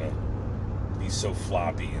is just going to be so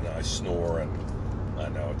floppy, and I snore, and I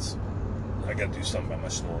know I got to do something about my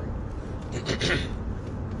snoring.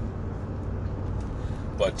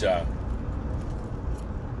 But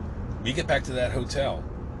we get back to that hotel,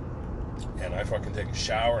 and I fucking take a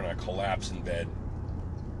shower, and I collapse in bed.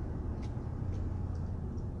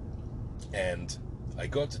 And I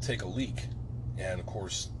go up to take a leak. And, of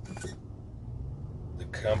course, the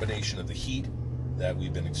combination of the heat that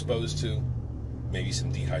we've been exposed to, maybe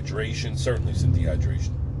some dehydration, certainly some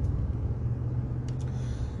dehydration,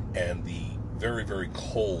 and the very, very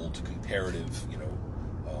cold comparative,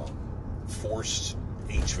 forced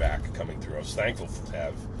HVAC coming through. I was thankful to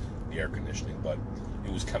have the air conditioning, but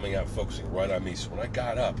it was coming out, focusing right on me. So when I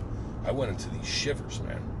got up, I went into these shivers,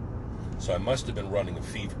 man. So I must have been running a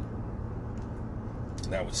fever.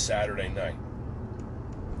 And that was Saturday night.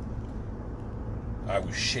 I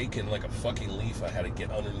was shaking like a fucking leaf. I had to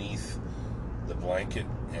get underneath the blanket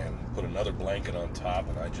and put another blanket on top,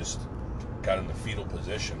 and I just got in the fetal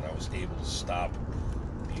position. I was able to stop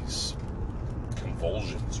these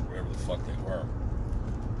convulsions, whatever the fuck they were.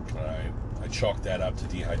 I chalked that up to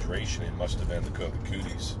dehydration. It must have been the COVID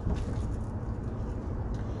cooties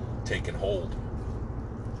taking hold.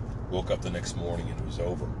 Woke up the next morning and it was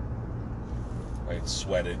over. I had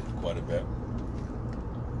sweated quite a bit,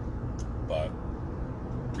 but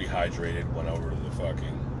rehydrated, went over to the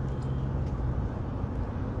fucking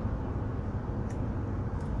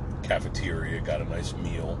cafeteria, got a nice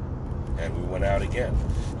meal, and we went out again.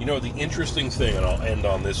 The interesting thing, and I'll end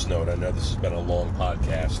on this note, I know this has been a long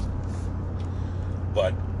podcast,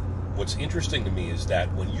 but what's interesting to me is that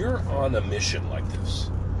when you're on a mission like this,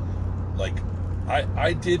 like,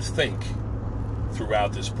 I did think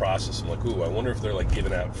throughout this process, I'm like, ooh, I wonder if they're like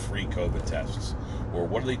giving out free COVID tests, or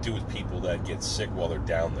what do they do with people that get sick while they're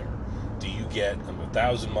down there? Do you get, I'm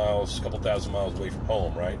 1,000 miles, a couple thousand miles away from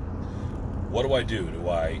home, right? What do I do? Do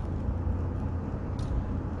I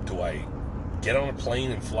get on a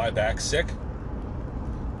plane and fly back sick?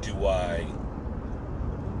 Do I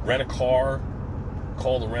rent a car,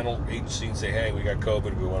 call the rental agency and say, hey, we got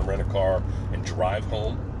COVID, we want to rent a car, and drive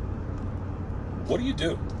home? What do you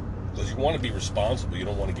do? Because you want to be responsible. You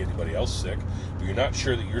don't want to get anybody else sick, but you're not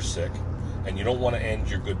sure that you're sick, and you don't want to end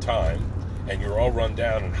your good time, and you're all run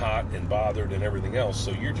down and hot and bothered and everything else,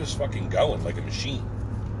 so you're just fucking going like a machine.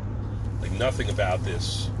 Like, nothing about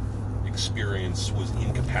this experience was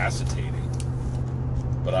incapacitating,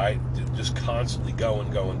 but I just constantly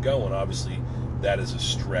going. Obviously, that is a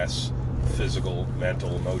stress, physical,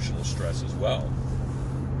 mental, emotional stress as well.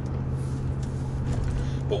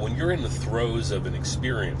 But when you're in the throes of an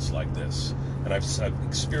experience like this, and I've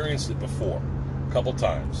experienced it before, a couple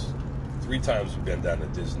times, 3 times we've been down to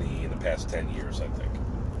Disney in the past 10 years, I think,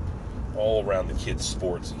 all around the kids'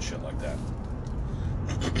 sports and shit like that.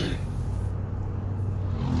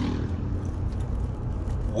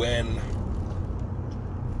 When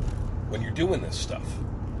you're doing this stuff,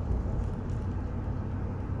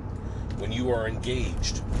 when you are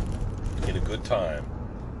engaged in a good time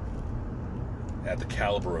at the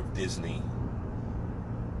caliber of Disney,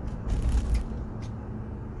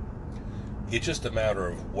 it's just a matter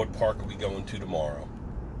of what park are we going to tomorrow,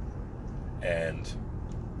 and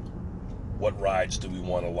what rides do we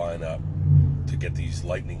want to line up to get these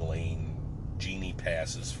Lightning Lane Genie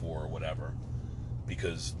passes for, or whatever,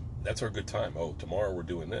 because that's our good time. Oh, tomorrow we're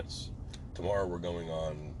doing this. Tomorrow we're going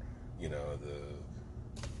on, we're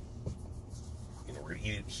going to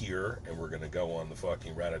eat it here, and we're going to go on the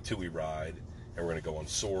fucking Ratatouille ride, and we're going to go on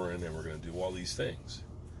Soarin', and we're going to do all these things.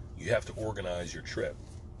 You have to organize your trip.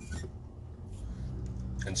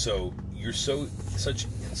 And so you're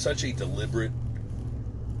such a deliberate,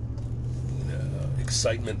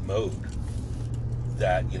 excitement mode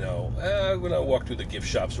that, when I walked through the gift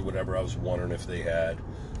shops or whatever, I was wondering if they had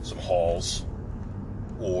some hauls,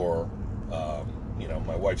 or,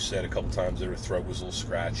 my wife said a couple times that her throat was a little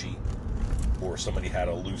scratchy, or somebody had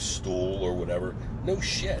a loose stool or whatever. No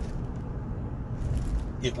shit.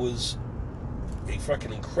 It was a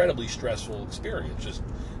fucking incredibly stressful experience.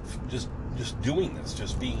 Just doing this,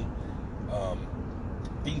 just being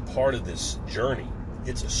part of this journey.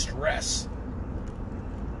 It's a stress.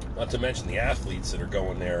 Not to mention the athletes that are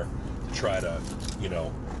going there to try to,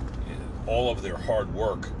 all of their hard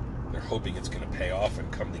work, they're hoping it's going to pay off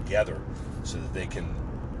and come together so that they can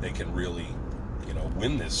really,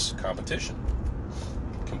 win this competition,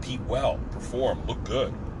 compete well, perform, look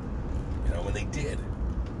good, and they did.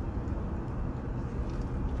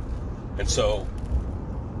 And so,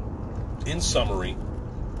 in summary,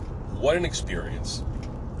 what an experience.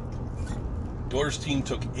 Daughter's team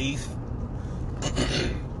took 8th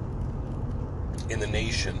in the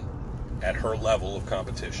nation at her level of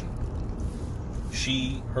competition.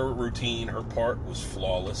 Her routine, her part was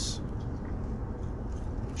flawless.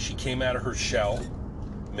 She came out of her shell,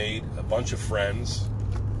 made a bunch of friends,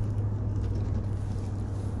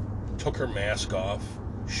 took her mask off,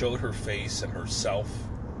 showed her face and herself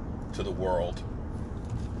to the world.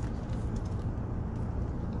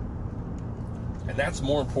 And that's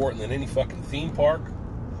more important than any fucking theme park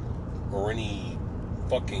or any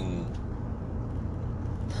fucking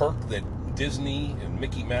perk that Disney and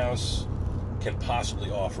Mickey Mouse can possibly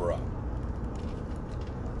offer up.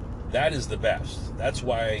 That is the best. That's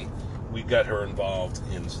why we got her involved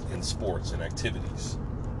in sports and activities,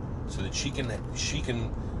 so that she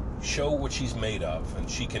can show what she's made of, and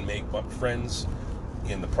she can make friends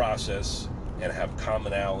in the process, and have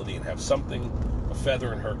commonality, and have something, a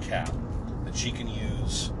feather in her cap that she can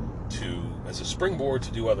use as a springboard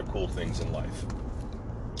to do other cool things in life.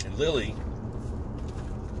 And Lily,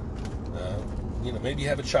 maybe you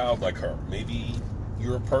have a child like her. Maybe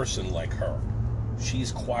you're a person like her.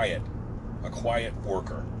 She's quiet, a quiet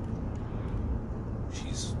worker.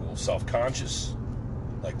 She's a little self-conscious,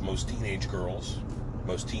 like most teenage girls,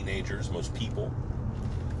 most teenagers, most people.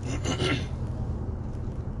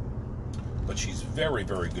 But she's a very,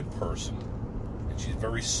 very good person. And she's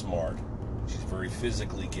very smart. She's very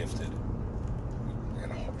physically gifted.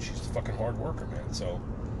 And she's a fucking hard worker, man. So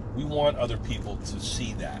we want other people to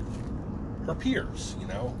see that. Her peers,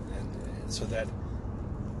 and so that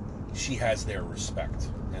she has their respect,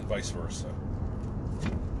 and vice versa.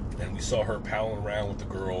 And we saw her palling around with the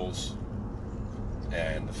girls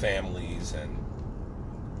and the families, and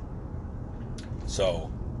so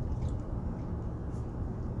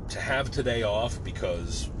to have today off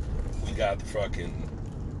because we got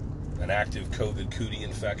an active COVID cootie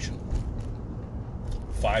infection,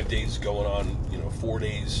 5 days going on, 4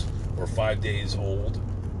 days or 5 days old,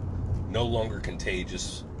 no longer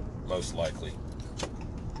contagious, most likely.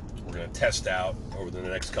 We're going to test out over the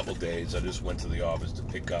next couple days. I just went to the office to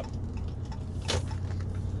pick up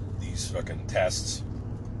these fucking tests.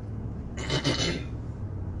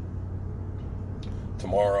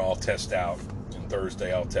 Tomorrow I'll test out, and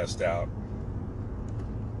Thursday I'll test out.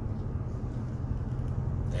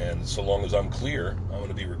 And so long as I'm clear, I'm going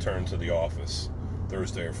to be returned to the office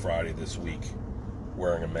Thursday or Friday this week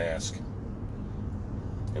wearing a mask.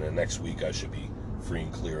 And then next week I should be free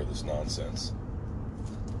and clear of this nonsense.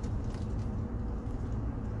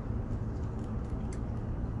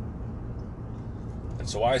 And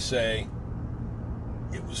so I say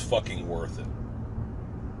it was fucking worth it.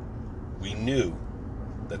 We knew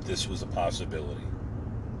that this was a possibility.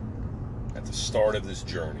 At the start of this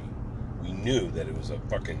journey, we knew that it was a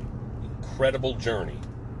fucking incredible journey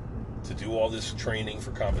to do all this training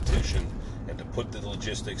for competition and to put the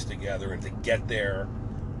logistics together and to get there,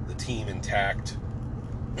 the team intact.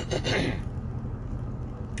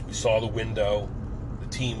 We saw the window. The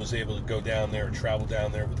team was able to go down there, travel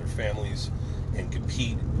down there with their families and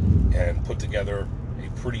compete and put together a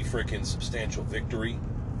pretty freaking substantial victory.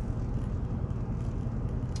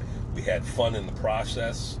 We had fun in the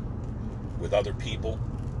process with other people.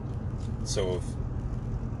 So if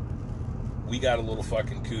we got a little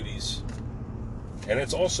fucking cooties, and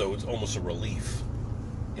it's almost a relief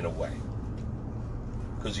in a way,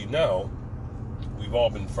 because we've all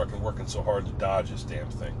been fucking working so hard to dodge this damn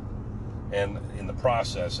thing, and in the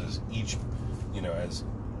process, as as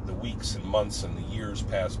the weeks and months and the years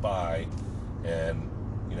pass by, and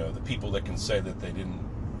the people that can say that they didn't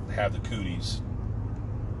have the cooties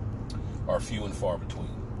are few and far between,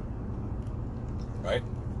 right?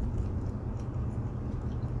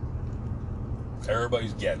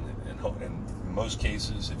 Everybody's getting it, and in most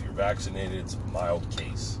cases, if you're vaccinated, it's a mild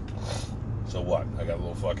case. So what? I got a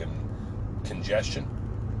little fucking congestion.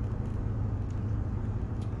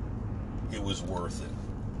 It was worth it.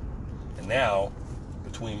 And now,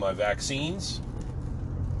 between my vaccines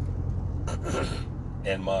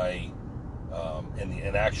and my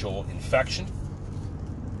an actual infection,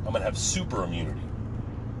 I'm gonna have super immunity.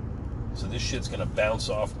 So this shit's gonna bounce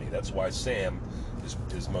off me. That's why Sam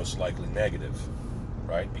is most likely negative,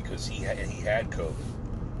 right? Because he had COVID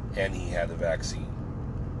and he had the vaccine.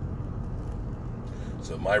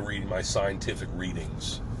 So my scientific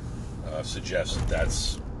readings suggest that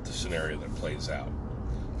that's the scenario that plays out.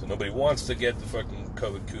 So nobody wants to get the fucking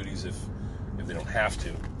COVID cooties if they don't have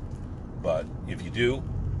to. But if you do,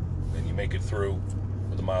 and you make it through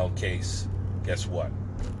with a mild case, guess what?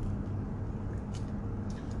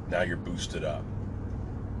 Now you're boosted up,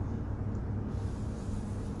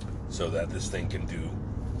 so that this thing can do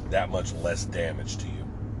that much less damage to you.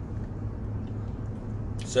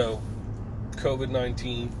 So,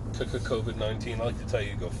 COVID-19, took a COVID-19, I like to tell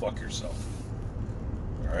you, go fuck yourself.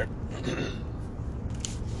 Alright?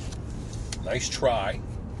 Nice try.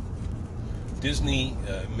 Disney,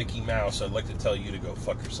 Mickey Mouse, I'd like to tell you to go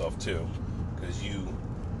fuck yourself too, because you,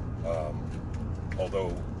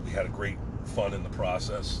 although we had a great fun in the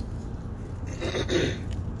process,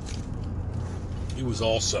 it was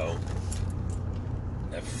also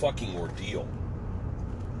a fucking ordeal,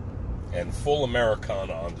 and full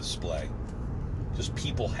Americana on display. Just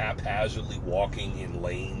people haphazardly walking in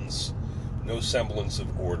lanes, no semblance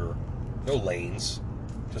of order, no lanes,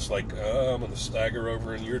 Just like, I'm going to stagger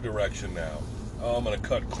over in your direction now. Oh, I'm going to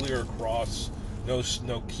cut clear across. No,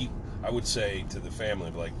 keep, I would say to the family,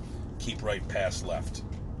 like, keep right past left.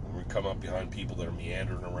 When we come up behind people that are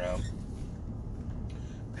meandering around.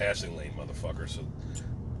 Passing lane, motherfucker. So,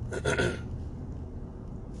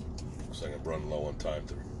 looks like I'm running low on time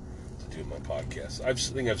to do my podcast. I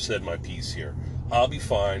think I've said my piece here. I'll be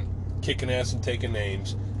fine. Kicking ass and taking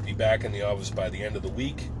names. Be back in the office by the end of the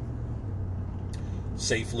week.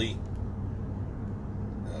 Safely.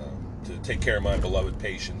 To take care of my beloved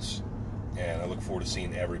patients. And I look forward to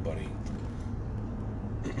seeing everybody.